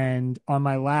Bolivia. And on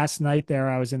my last night there,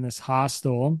 I was in this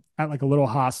hostel at like a little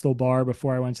hostel bar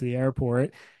before I went to the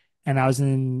airport. And I was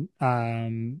in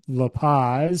La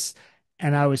Paz,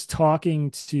 and I was talking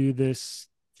to this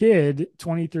kid,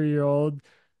 23-year-old,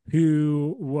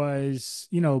 who was,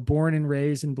 born and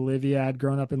raised in Bolivia, had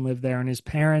grown up and lived there, and his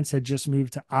parents had just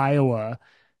moved to Iowa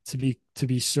to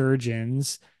be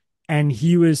surgeons. And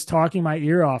he was talking my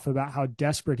ear off about how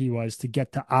desperate he was to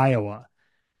get to Iowa.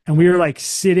 And we were like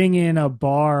sitting in a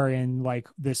bar in like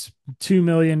this 2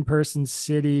 million person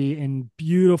city in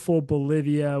beautiful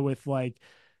Bolivia with like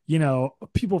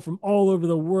people from all over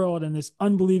the world in this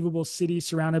unbelievable city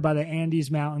surrounded by the Andes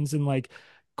Mountains and like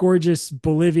gorgeous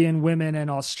Bolivian women and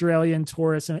Australian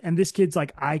tourists. And this kid's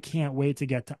like, I can't wait to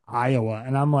get to Iowa.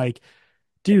 And I'm like,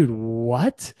 dude,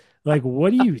 what? Like,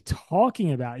 what are you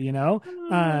talking about?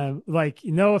 Like,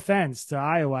 no offense to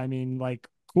Iowa. I mean, like,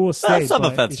 cool state, Some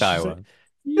but offense to it's just like, Iowa.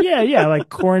 yeah, yeah, like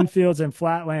cornfields and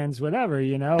flatlands, whatever,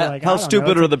 like, How I don't know. stupid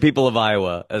It's are like, the people of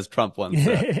Iowa, as Trump once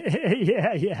said.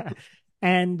 yeah, yeah.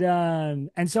 And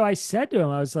so I said to him,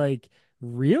 I was like,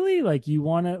 really? Like you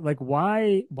want to like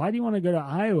why do you want to go to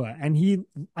Iowa? And he,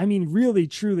 I mean, really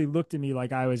truly looked at me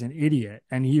like I was an idiot.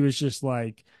 And he was just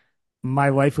like, my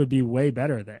life would be way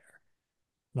better there.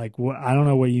 Like what? I don't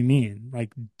know what you mean.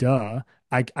 Like, duh.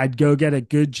 I'd go get a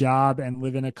good job and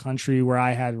live in a country where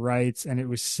I had rights and it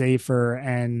was safer.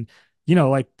 And,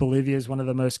 like Bolivia is one of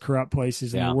the most corrupt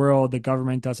places in the Yeah. world. The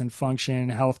government doesn't function.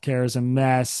 Healthcare is a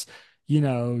mess.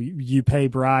 You pay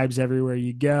bribes everywhere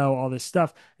you go, all this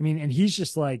stuff. I mean, and he's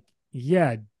just like,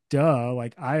 yeah, duh.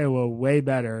 Like Iowa, way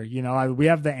better. We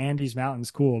have the Andes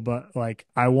Mountains, cool, but like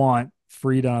I want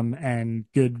freedom and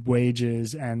good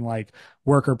wages and like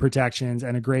worker protections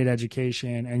and a great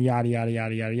education and yada yada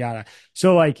yada yada yada.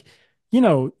 So like,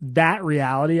 that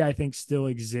reality I think still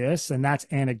exists and that's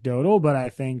anecdotal, but I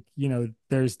think,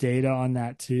 there's data on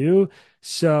that too.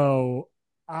 So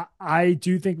I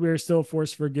do think we're still a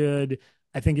force for good.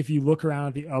 I think if you look around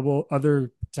at the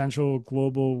other potential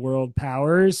global world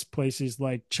powers, places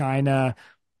like China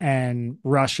and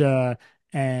Russia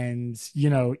and,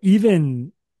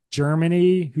 even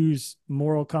Germany, whose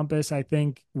moral compass I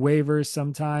think wavers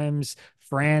sometimes,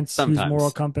 France, whose moral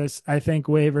Sometimes. compass I think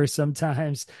wavers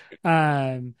sometimes.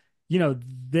 Um,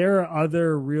 there are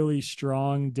other really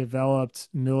strong, developed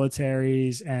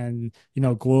militaries and,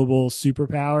 global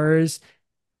superpowers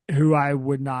who I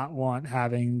would not want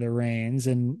having the reins.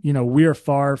 And, we're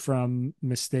far from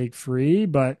mistake free,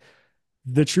 but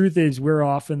the truth is we're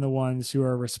often the ones who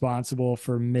are responsible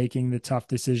for making the tough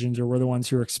decisions, or we're the ones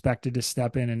who are expected to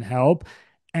step in and help.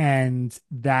 And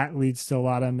that leads to a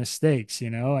lot of mistakes.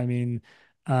 I mean,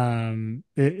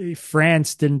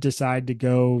 France didn't decide to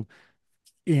go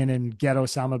in and get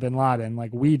Osama bin Laden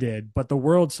like we did, but the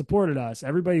world supported us.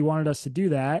 Everybody wanted us to do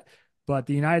that, but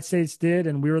the United States did,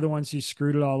 and we were the ones who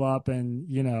screwed it all up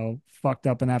and, fucked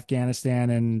up in Afghanistan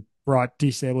and brought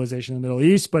destabilization in the Middle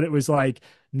East. But it was like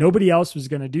nobody else was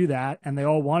going to do that, and they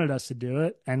all wanted us to do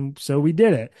it, and so we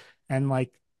did it. And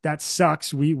like that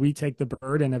sucks. We take the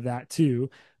burden of that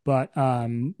too. But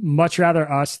much rather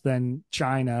us than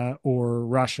China or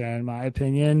Russia, in my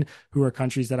opinion, who are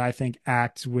countries that I think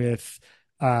act with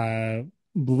uh,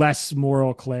 less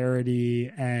moral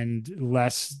clarity and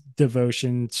less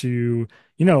devotion to,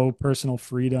 personal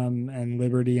freedom and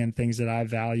liberty and things that I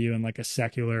value in like a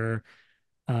secular,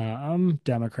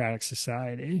 democratic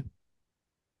society.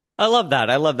 I love that.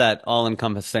 I love that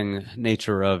all-encompassing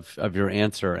nature of your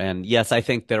answer. And yes, I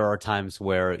think there are times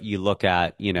where you look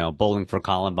at, Bowling for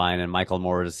Columbine and Michael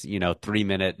Moore's,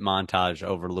 3-minute montage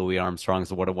over Louis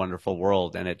Armstrong's What a Wonderful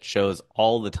World. And it shows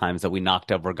all the times that we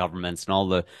knocked over governments and all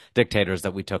the dictators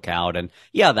that we took out. And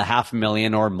yeah, the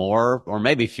 500,000 or more, or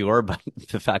maybe fewer, but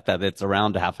the fact that it's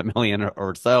around 500,000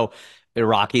 or so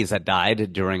Iraqis that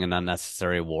died during an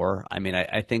unnecessary war. I mean,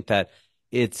 I think that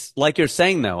it's like you're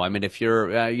saying though. I mean, if you're,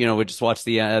 we just watched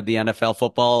the NFL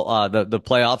football, the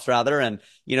playoffs rather, and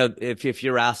if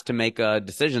you're asked to make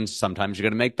decisions, sometimes you're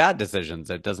going to make bad decisions.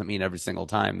 It doesn't mean every single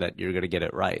time that you're going to get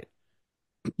it right.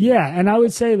 Yeah. And I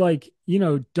would say, like,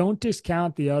 don't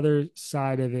discount the other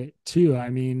side of it too. I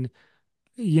mean,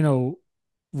 you know,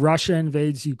 Russia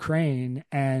invades Ukraine,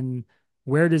 and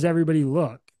where does everybody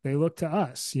look? They look to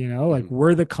us, like Mhm.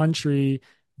 we're the country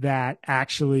that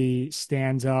actually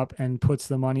stands up and puts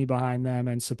the money behind them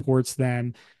and supports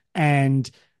them. And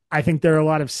I think there are a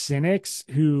lot of cynics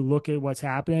who look at what's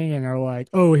happening and are like,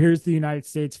 oh, here's the United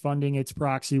States funding its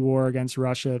proxy war against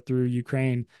Russia through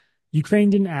Ukraine. Ukraine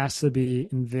didn't ask to be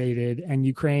invaded, and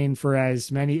Ukraine, for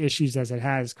as many issues as it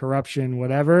has, corruption,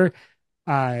 whatever,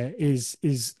 is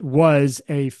was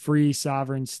a free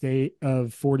sovereign state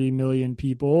of 40 million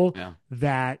people Yeah.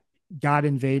 that got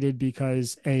invaded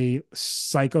because a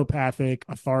psychopathic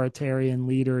authoritarian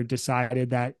leader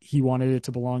decided that he wanted it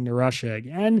to belong to Russia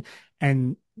again.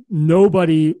 And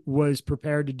nobody was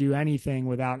prepared to do anything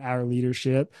without our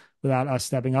leadership, without us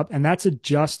stepping up. And that's a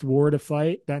just war to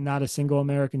fight that not a single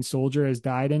American soldier has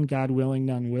died in. God willing,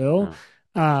 none will.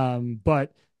 Yeah.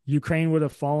 But Ukraine would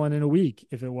have fallen in a week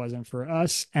if it wasn't for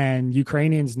us. And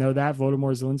Ukrainians know that.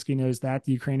 Volodymyr Zelensky knows that.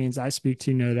 The Ukrainians I speak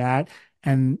to know that.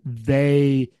 And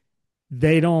they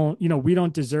don't, we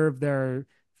don't deserve their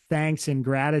thanks and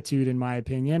gratitude, in my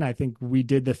opinion. I think we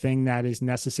did the thing that is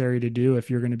necessary to do if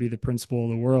you're going to be the principal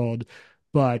of the world.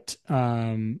 But,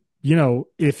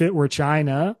 if it were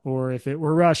China or if it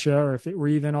were Russia or if it were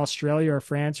even Australia or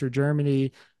France or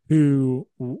Germany who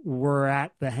were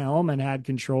at the helm and had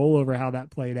control over how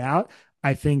that played out,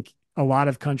 I think a lot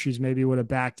of countries maybe would have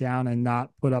backed down and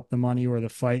not put up the money or the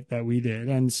fight that we did.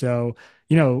 And so,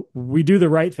 we do the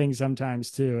right thing sometimes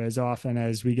too, as often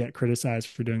as we get criticized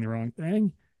for doing the wrong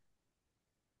thing.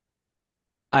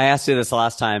 I asked you this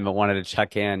last time, but wanted to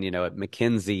check in. At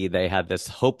McKinsey, they had this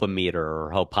hopometer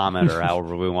or hopometer,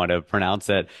 however we want to pronounce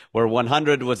it, where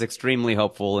 100 was extremely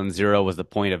hopeful and 0 was the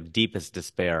point of deepest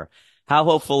despair. How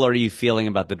hopeful are you feeling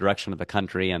about the direction of the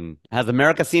country? And has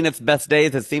America seen its best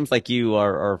days? It seems like you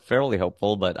are fairly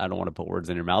hopeful, but I don't want to put words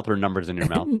in your mouth or numbers in your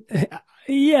mouth.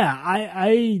 Yeah,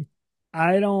 I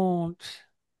don't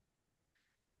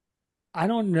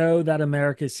know that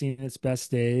America's seen its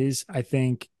best days. I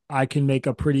think I can make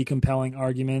a pretty compelling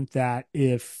argument that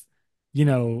if,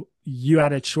 you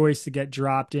had a choice to get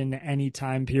dropped into any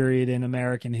time period in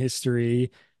American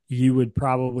history, you would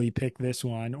probably pick this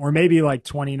one, or maybe like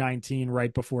 2019,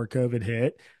 right before COVID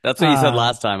hit. That's what you said Um,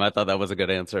 last time. I thought that was a good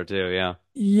answer too. Yeah.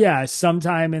 yeah,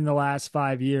 sometime in the last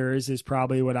 5 years is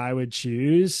probably what I would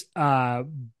choose.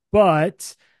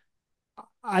 But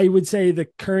I would say the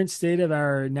current state of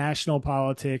our national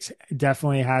politics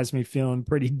definitely has me feeling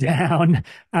pretty down.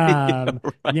 Yeah,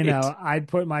 right. I'd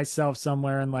put myself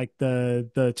somewhere in like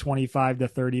the 25 to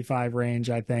 35 range,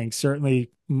 I think.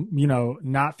 Certainly,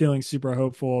 not feeling super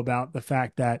hopeful about the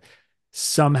fact that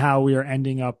somehow we are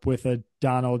ending up with a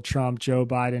Donald Trump, Joe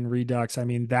Biden redux. I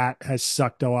mean, that has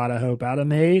sucked a lot of hope out of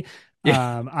me.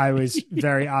 Yeah. I was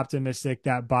very optimistic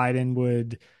that Biden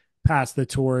would pass the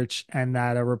torch and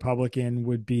that a Republican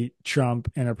would beat Trump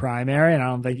in a primary. And I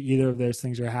don't think either of those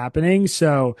things are happening.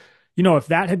 So, if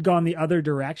that had gone the other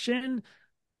direction,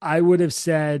 I would have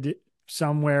said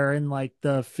somewhere in like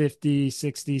the 50,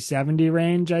 60, 70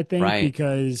 range, I think, Right.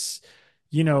 because,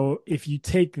 if you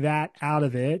take that out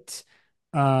of it,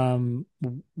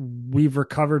 we've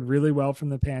recovered really well from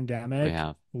the We pandemic.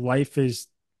 have. Life is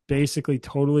basically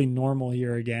totally normal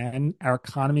here again. Our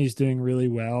economy is doing really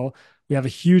well. We have a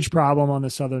huge problem on the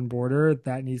southern border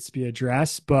that needs to be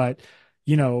addressed, but,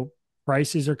 you know,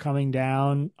 prices are coming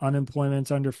down,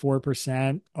 unemployment's under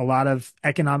 4%. A lot of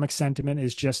economic sentiment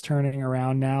is just turning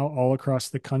around now all across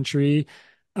the country.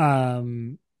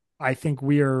 Um, I think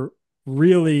we are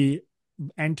really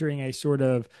entering a sort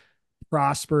of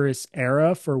prosperous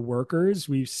era for workers.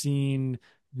 We've seen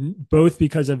both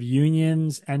because of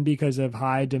unions and because of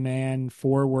high demand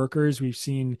for workers, we've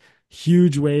seen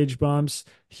huge wage bumps,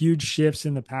 huge shifts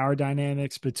in the power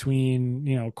dynamics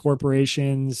between,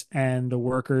 corporations and the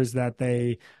workers that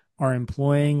they are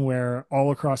employing, where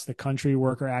all across the country,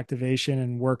 worker activation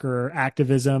and worker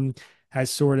activism has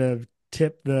sort of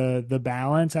tipped the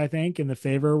balance, I think, in the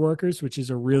favor of workers, which is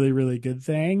a really, really good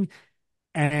thing.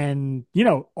 And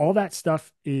all that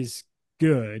stuff is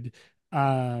good.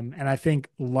 And I think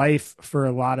life for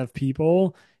a lot of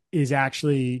people is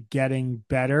actually getting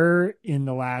better in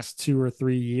the last 2 or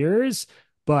 3 years.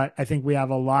 But I think we have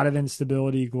a lot of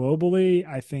instability globally.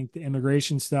 I think the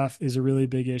immigration stuff is a really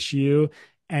big issue.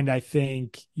 And I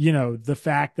think, the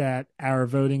fact that our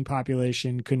voting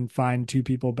population couldn't find two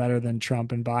people better than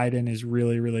Trump and Biden is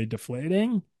really, really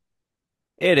deflating.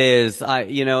 It is.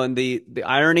 And the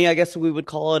irony, I guess we would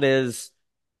call it, is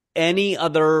any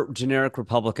other generic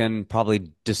Republican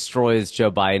probably destroys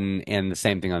Joe Biden, and the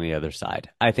same thing on the other side.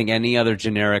 I think any other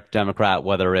generic Democrat,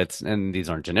 whether it's, and these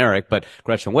aren't generic, but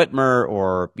Gretchen Whitmer,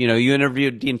 or, you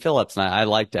interviewed Dean Phillips, and I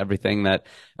liked everything that,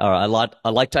 I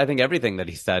liked, I think, everything that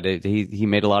he said. He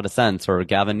made a lot of sense, or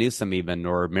Gavin Newsom even,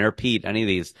 or Mayor Pete, any of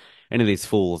these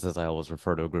fools, as I always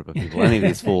refer to a group of people, any of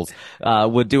these fools,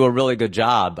 would do a really good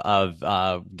job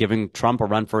of, giving Trump a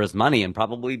run for his money and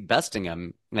probably besting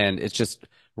him. And it's just,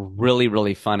 really,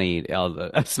 really funny.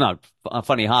 It's not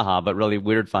funny, haha, but really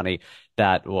weird funny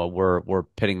that, well, we're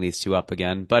pitting these two up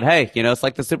again. But hey, it's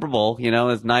like the Super Bowl.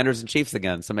 It's Niners and Chiefs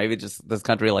again. So maybe just this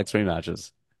country likes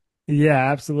rematches.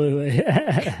 Yeah, absolutely.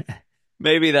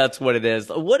 Maybe that's what it is.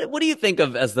 What do you think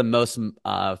of as the most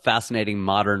fascinating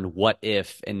modern what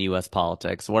if in U.S.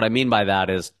 politics? What I mean by that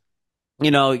is,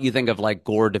 you think of like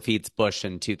Gore defeats Bush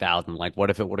in 2000. Like,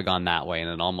 what if it would have gone that way? And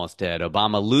it almost did.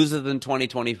 Obama loses in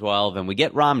 2012, and we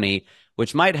get Romney,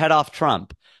 which might head off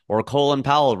Trump. Or Colin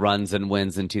Powell runs and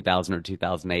wins in 2000 or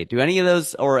 2008. Do any of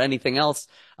those or anything else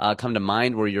come to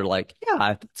mind where you're like,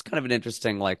 yeah, it's kind of an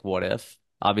interesting, like, what if?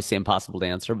 Obviously impossible to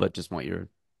answer, but just want your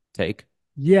take.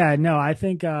 Yeah, no, I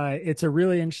think it's a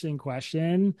really interesting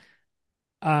question.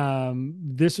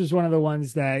 This was one of the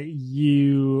ones that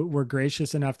you were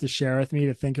gracious enough to share with me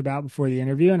to think about before the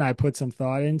interview, and I put some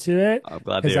thought into it I'm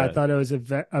glad to because hear I it. thought it was a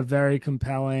very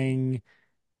compelling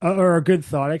or a good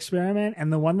thought experiment.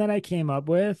 And the one that I came up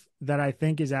with that I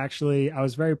think is actually, I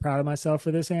was very proud of myself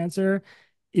for this answer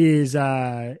is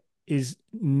uh is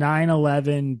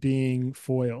 9/11 being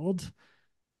foiled.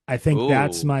 I think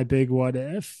that's Ooh, my big what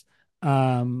if.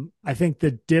 I think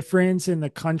the difference in the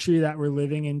country that we're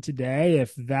living in today,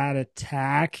 if that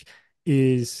attack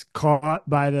is caught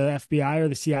by the FBI or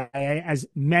the CIA, as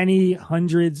many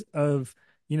hundreds of,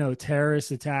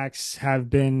 terrorist attacks have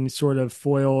been sort of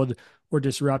foiled or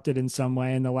disrupted in some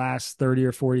way in the last 30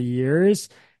 or 40 years,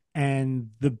 and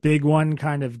the big one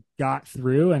kind of got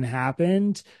through and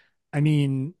happened. I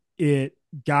mean, it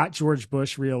got George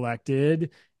Bush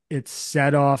reelected. It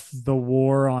set off the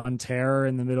war on terror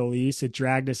in the Middle East. It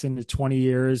dragged us into 20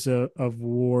 years of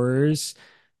wars.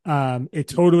 It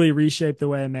totally reshaped the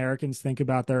way Americans think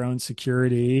about their own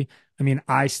security. I mean,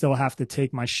 I still have to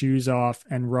take my shoes off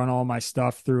and run all my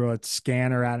stuff through a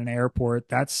scanner at an airport.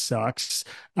 That sucks.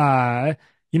 Uh,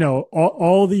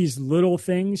 all these little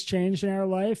things changed in our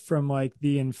life, from like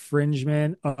the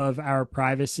infringement of our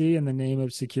privacy in the name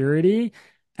of security.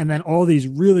 And then all these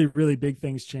really, really big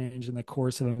things changed in the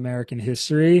course of American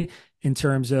history in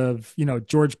terms of,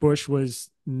 George Bush was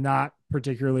not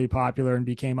particularly popular and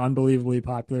became unbelievably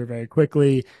popular very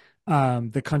quickly.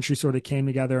 The country sort of came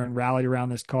together and rallied around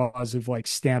this cause of like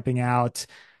stamping out,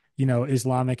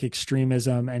 Islamic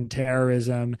extremism and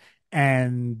terrorism.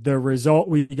 And the result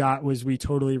we got was we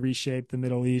totally reshaped the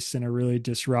Middle East in a really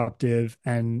disruptive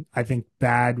and I think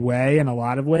bad way in a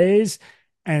lot of ways.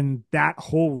 And that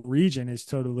whole region is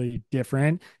totally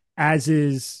different, as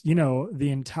is, the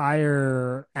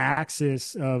entire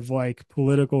axis of like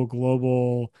political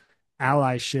global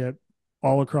allyship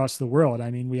all across the world.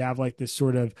 I mean, we have like this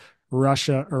sort of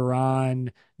Russia,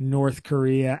 Iran, North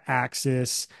Korea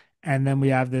axis, and then we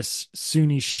have this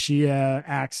Sunni Shia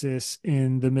axis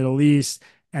in the Middle East,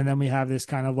 and then we have this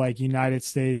kind of like United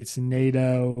States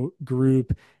NATO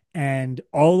group. And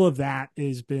all of that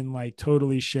has been like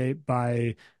totally shaped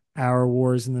by our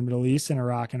wars in the Middle East and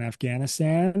Iraq and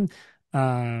Afghanistan.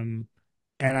 Um,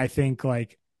 and I think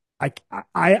like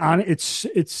on it's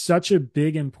such a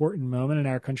big important moment in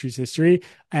our country's history.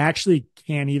 I actually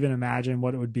can't even imagine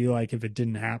what it would be like if it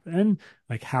didn't happen,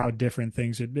 like how different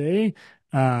things would be.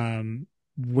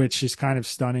 Which is kind of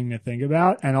stunning to think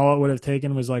about. And all it would have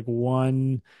taken was like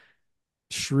one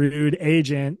shrewd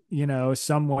agent,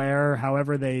 somewhere,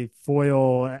 however they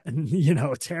foil,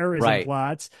 terrorism right.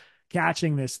 plots,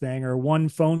 catching this thing, or one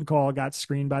phone call got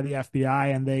screened by the FBI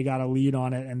and they got a lead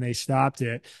on it and they stopped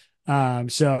it.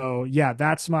 So yeah,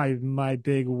 that's my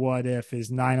big what if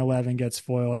is 9/11 gets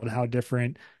foiled, how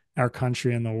different our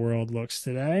country and the world looks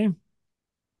today.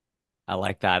 I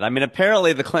like that. I mean,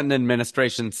 apparently the Clinton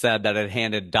administration said that it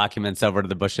handed documents over to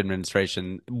the Bush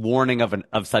administration warning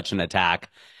of such an attack.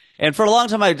 And for a long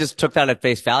time, I just took that at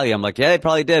face value. I'm like, yeah, they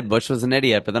probably did. Bush was an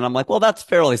idiot. But then I'm like, well, that's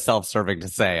fairly self-serving to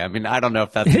say. I mean, I don't know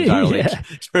if that's entirely Yeah.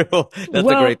 true. That's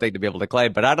a great Well, thing to be able to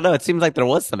claim, but I don't know. It seems like there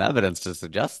was some evidence to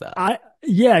suggest that.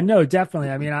 yeah, no, definitely.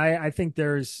 I mean, I think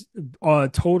there's a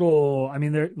total, I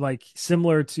mean, they're like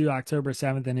similar to October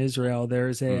 7th in Israel,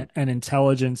 there's Mm, an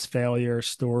intelligence failure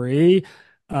story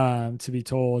to be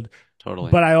told.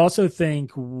 totally. But I also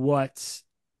think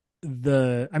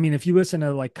I mean, if you listen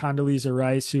to like Condoleezza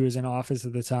Rice, who was in office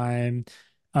at the time,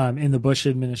 in the Bush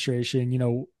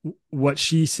administration, what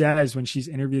she says when she's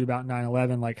interviewed about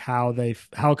 9/11, like how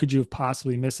could you have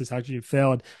possibly missed this? How could you have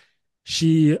failed?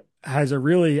 She has a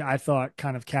really, I thought,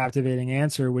 kind of captivating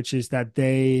answer, which is that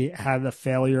they had a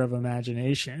failure of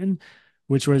imagination,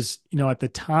 which was, at the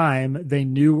time they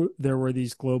knew there were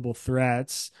these global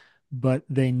threats, but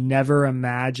they never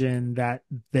imagined that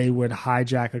they would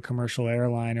hijack a commercial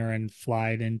airliner and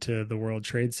fly it into the World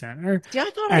Trade Center. See, I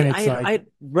thought And it's like, I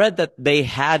read that they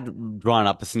had drawn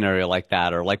up a scenario like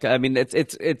that, or like, I mean,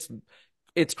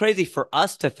 it's crazy for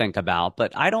us to think about,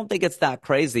 but I don't think it's that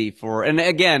crazy for, and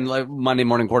again, like Monday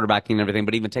morning quarterbacking and everything,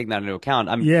 but even taking that into account,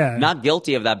 I'm yeah, not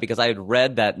guilty of that because I had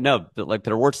read that no, that, like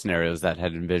there were scenarios that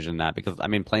had envisioned that because I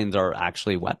mean, planes are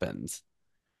actually weapons.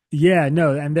 yeah,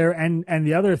 no, and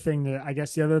the other thing that I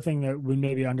guess the other thing that would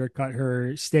maybe undercut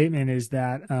her statement is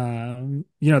that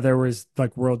there was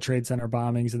like World Trade Center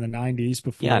bombings in the 90s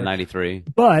Yeah, before, 93.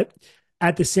 but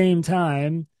at the same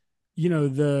time,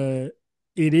 the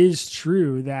it is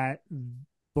true that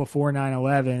before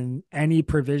 9/11, any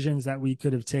provisions that we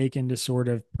could have taken to sort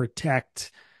of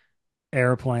protect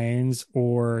airplanes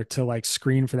or to like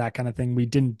screen for that kind of thing, we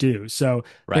didn't do. So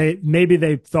Right.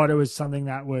 they thought it was something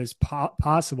that was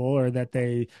possible, or that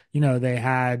they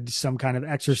had some kind of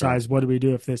Sure. exercise. What do we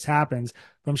do if this happens?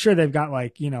 But I'm sure they've got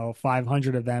like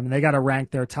 500 of them, and they got to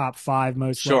rank their top five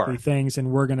most likely Sure. things,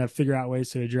 and we're gonna figure out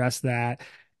ways to address that.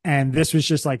 And this was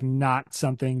just like not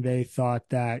something they thought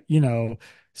that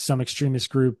some extremist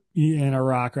group in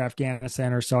Iraq or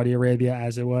Afghanistan or Saudi Arabia,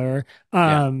 as it were,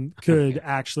 Yeah. could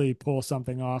actually pull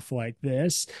something off like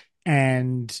this.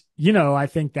 And I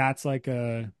think that's like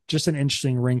a just an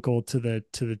interesting wrinkle to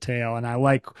the tale. And I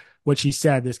like what she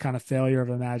said, this kind of failure of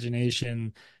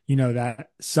imagination,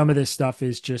 that some of this stuff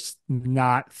is just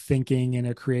not thinking in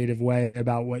a creative way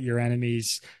about what your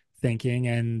enemy's thinking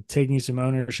and taking some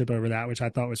ownership over that, which I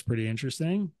thought was pretty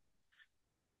interesting.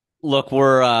 Look,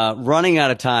 we're running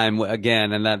out of time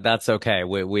again, and that's okay.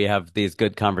 We have these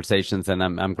good conversations, and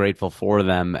I'm grateful for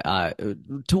them.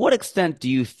 To what extent do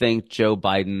you think Joe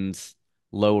Biden's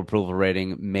low approval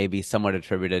rating may be somewhat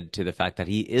attributed to the fact that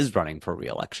he is running for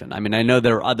re-election? I mean, I know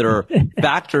there are other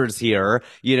factors here.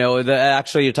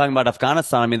 Actually, you're talking about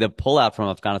Afghanistan. I mean, the pullout from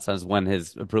Afghanistan is when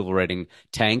his approval rating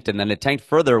tanked, and then it tanked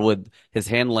further with his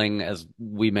handling, as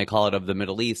we may call it, of the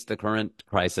Middle East, the current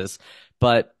crisis.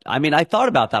 But I mean, I thought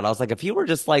about that. I was like, if he were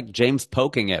just like James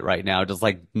poking it right now, just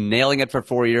like nailing it for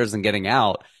 4 years and getting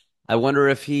out, I wonder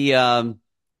if he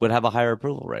would have a higher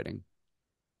approval rating.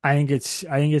 I think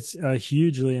it's a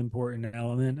hugely important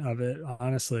element of it,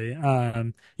 honestly.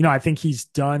 I think he's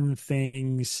done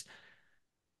things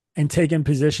and taken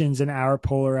positions in our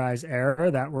polarized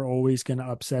era that were always going to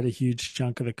upset a huge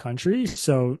chunk of the country.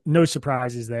 So no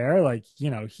surprises there. Like,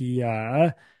 he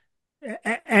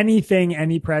anything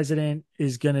any president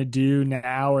is going to do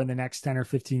now or in the next 10 or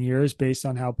 15 years based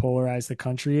on how polarized the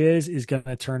country is going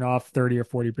to turn off 30 or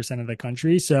 40% of the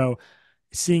country. So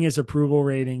seeing his approval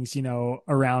ratings,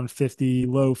 around 50,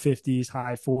 low 50s,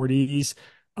 high 40s,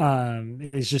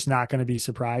 is just not going to be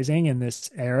surprising in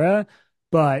this era.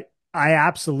 But I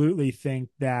absolutely think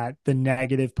that the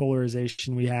negative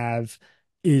polarization we have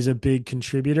is a big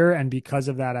contributor. And because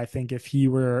of that, I think if he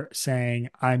were saying,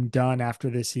 I'm done after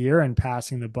this year and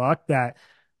passing the buck, that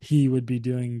he would be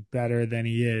doing better than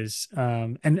he is.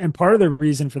 And part of the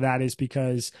reason for that is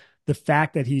because the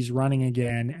fact that he's running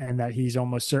again and that he's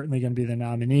almost certainly going to be the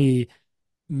nominee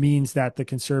means that the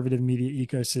conservative media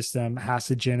ecosystem has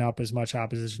to gin up as much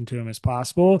opposition to him as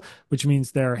possible, which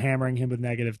means they're hammering him with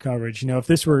negative coverage. If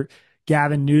this were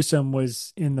Gavin Newsom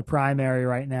was in the primary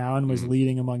right now and was Mm,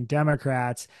 leading among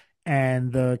Democrats,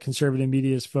 and the conservative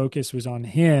media's focus was on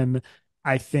him,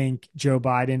 I think Joe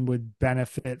Biden would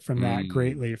benefit from that mm,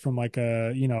 greatly from like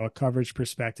a coverage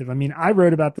perspective. I mean, I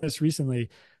wrote about this recently.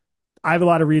 I have a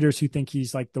lot of readers who think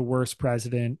he's like the worst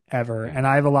president ever, yeah. and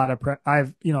I have a lot of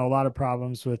I've a lot of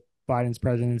problems with Biden's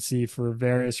presidency for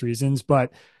various reasons,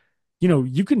 but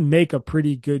you can make a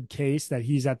pretty good case that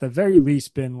he's at the very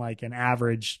least been like an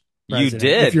average You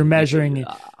president if you're did. measuring.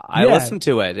 I Yeah, listened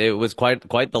to it. It was quite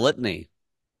the litany.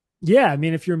 yeah, I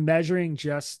mean, if you're measuring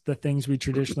just the things we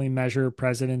traditionally measure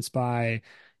presidents by,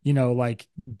 like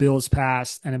bills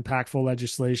passed and impactful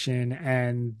legislation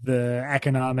and the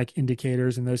economic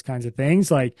indicators and those kinds of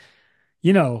things, like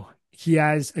he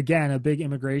has, again, a big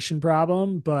immigration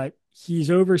problem, but he's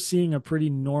overseeing a pretty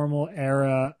normal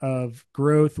era of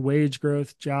growth, wage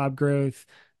growth, job growth.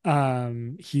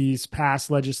 He's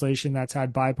passed legislation that's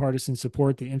had bipartisan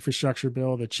support, the infrastructure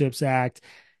bill, the CHIPS Act.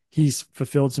 He's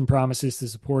fulfilled some promises to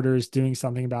supporters, doing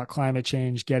something about climate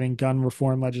change, getting gun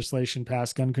reform legislation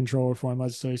passed, gun control reform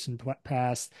legislation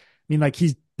passed. I mean, like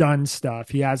he's done stuff.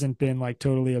 He hasn't been like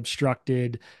totally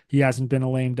obstructed. He hasn't been a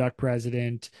lame duck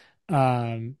president.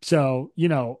 So,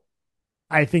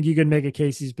 I think you can make a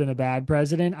case he's been a bad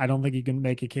president. I don't think you can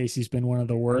make a case he's been one of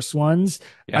the worst ones.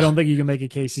 I Yeah. don't think you can make a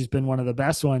case he's been one of the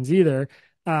best ones either.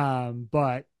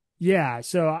 But yeah,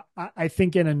 so I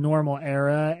think in a normal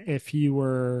era, if he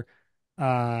were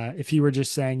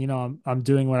just saying, I'm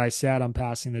doing what I said, I'm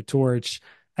passing the torch,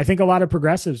 I think a lot of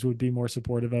progressives would be more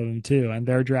supportive of him too. And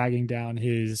they're dragging down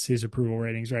his approval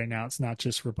ratings right now. It's not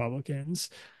just Republicans.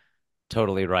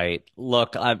 Totally right.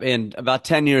 Look, I've in about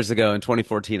 10 years ago in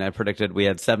 2014, I predicted we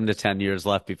had 7 to 10 years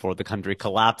left before the country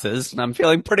collapses. And I'm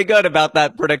feeling pretty good about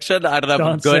that prediction. I don't know if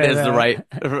Don't good say is the right,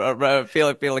 that.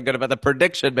 feeling good about the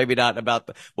prediction, maybe not about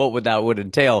what would that would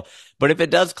entail. But if it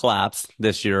does collapse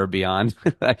this year or beyond,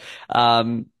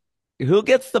 um, who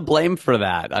gets the blame for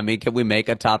that? I mean, can we make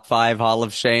a top five Hall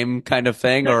of Shame kind of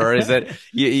thing? Or is it,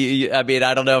 I mean,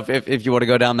 I don't know if you want to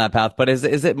go down that path, but is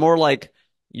it more like,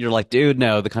 you're like, dude,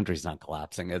 no, the country's not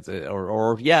collapsing.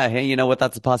 Or yeah, hey, you know what?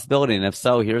 That's a possibility. And if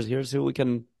so, here's who we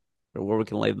can, or where we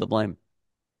can lay the blame.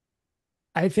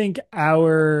 I think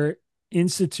our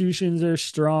institutions are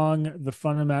strong. The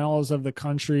fundamentals of the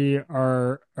country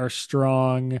are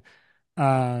strong.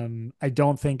 I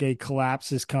don't think a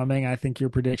collapse is coming. I think your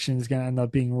prediction is going to end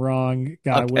up being wrong,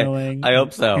 God Okay, I hope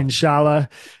willing, so. inshallah.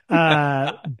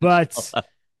 But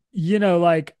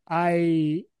like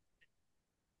I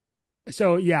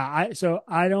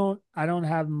don't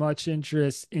have much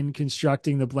interest in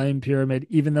constructing the blame pyramid,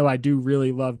 even though I do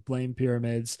really love blame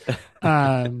pyramids.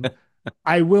 Um,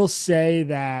 I will say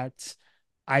that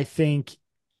I think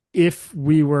if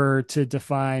we were to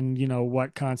define,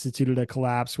 what constituted a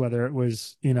collapse, whether it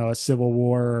was, a civil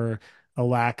war or a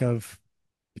lack of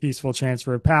peaceful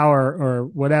transfer of power or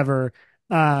whatever,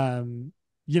 and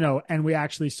we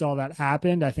actually saw that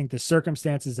happen, I think the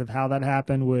circumstances of how that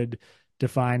happened would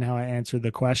define how I answered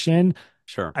the question.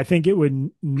 Sure. I think it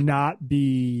would not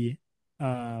be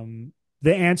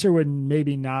the answer would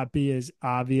maybe not be as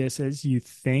obvious as you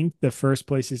think. The first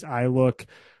places I look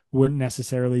wouldn't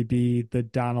necessarily be the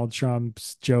Donald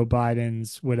Trump's, Joe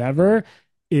Biden's, whatever.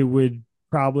 It would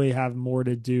probably have more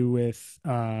to do with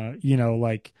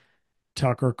like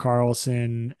Tucker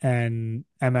Carlson and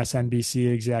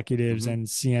MSNBC executives Hmm. and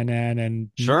CNN, and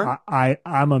Sure.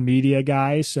 I'm a media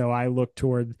guy, so I look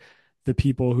toward the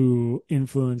people who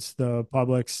influence the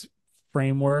public's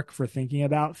framework for thinking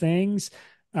about things.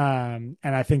 And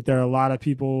I think there are a lot of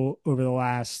people over the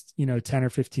last 10 or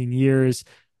 15 years,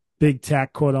 big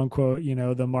tech, quote unquote,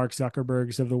 the Mark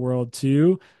Zuckerbergs of the world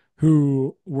too,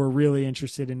 who were really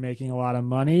interested in making a lot of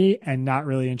money and not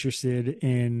really interested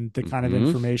in the kind of Hmm.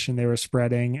 information they were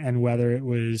spreading and whether it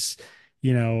was,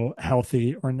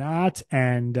 healthy or not.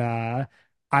 And I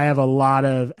have a lot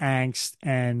of angst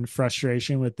and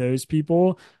frustration with those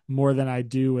people more than I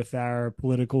do with our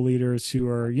political leaders who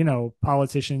are,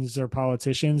 politicians are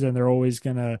politicians and they're always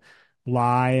going to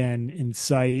lie and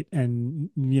incite and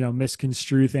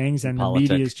misconstrue things, and the Politic.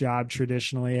 media's job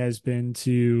traditionally has been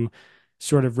to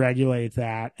sort of regulate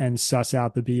that and suss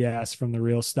out the BS from the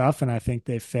real stuff, and I think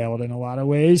they failed in a lot of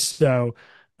ways. So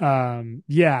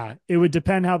yeah, it would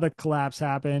depend how the collapse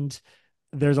happened.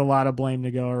 There's a lot of blame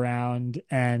to go around,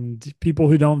 and people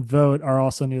who don't vote are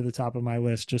also near the top of my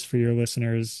list, just for your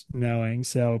listeners knowing.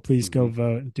 So please go Hmm.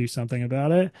 vote and do something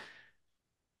about it.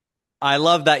 I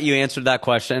love that you answered that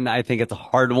question. I think it's a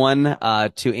hard one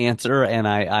to answer, and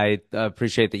I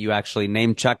appreciate that you actually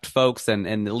name checked folks and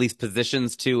at least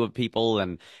positions too of people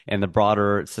and the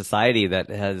broader society that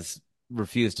has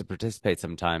refused to participate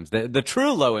sometimes. The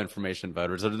true low information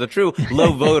voters, or the true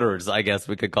low voters, I guess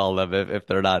we could call them if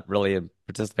they're not really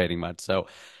participating much. So,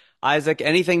 Isaac,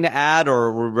 anything to add,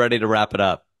 or we're ready to wrap it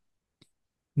up?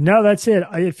 No, that's it.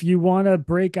 If you want to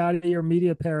break out of your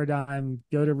media paradigm,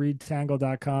 go to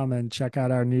readtangle.com and check out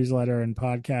our newsletter and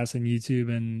podcast and YouTube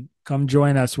and come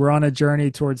join us. We're on a journey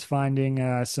towards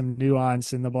finding some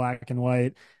nuance in the black and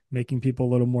white, making people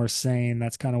a little more sane.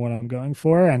 That's kind of what I'm going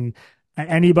for. And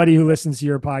anybody who listens to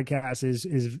your podcast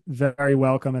is very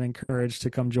welcome and encouraged to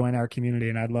come join our community.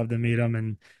 And I'd love to meet them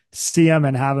and see them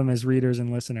and have them as readers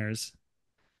and listeners.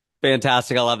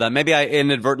 Fantastic. I love that. Maybe I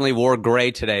inadvertently wore gray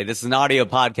today. This is an audio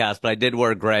podcast, but I did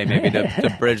wear gray maybe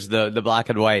to bridge the black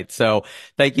and white. So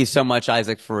thank you so much,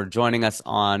 Isaac, for joining us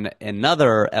on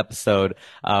another episode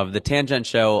of The Tangent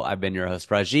Show. I've been your host,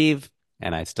 Rajiv,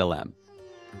 and I still am.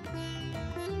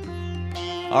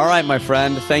 All right, my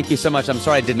friend. Thank you so much. I'm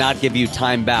sorry I did not give you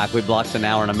time back. We blocked an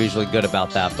hour, and I'm usually good about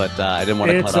that, but I didn't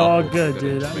want to cut It's off all with good, good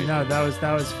dude. information. No,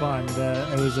 that was fun.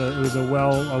 It was a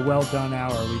well done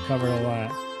hour. We covered a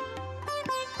lot.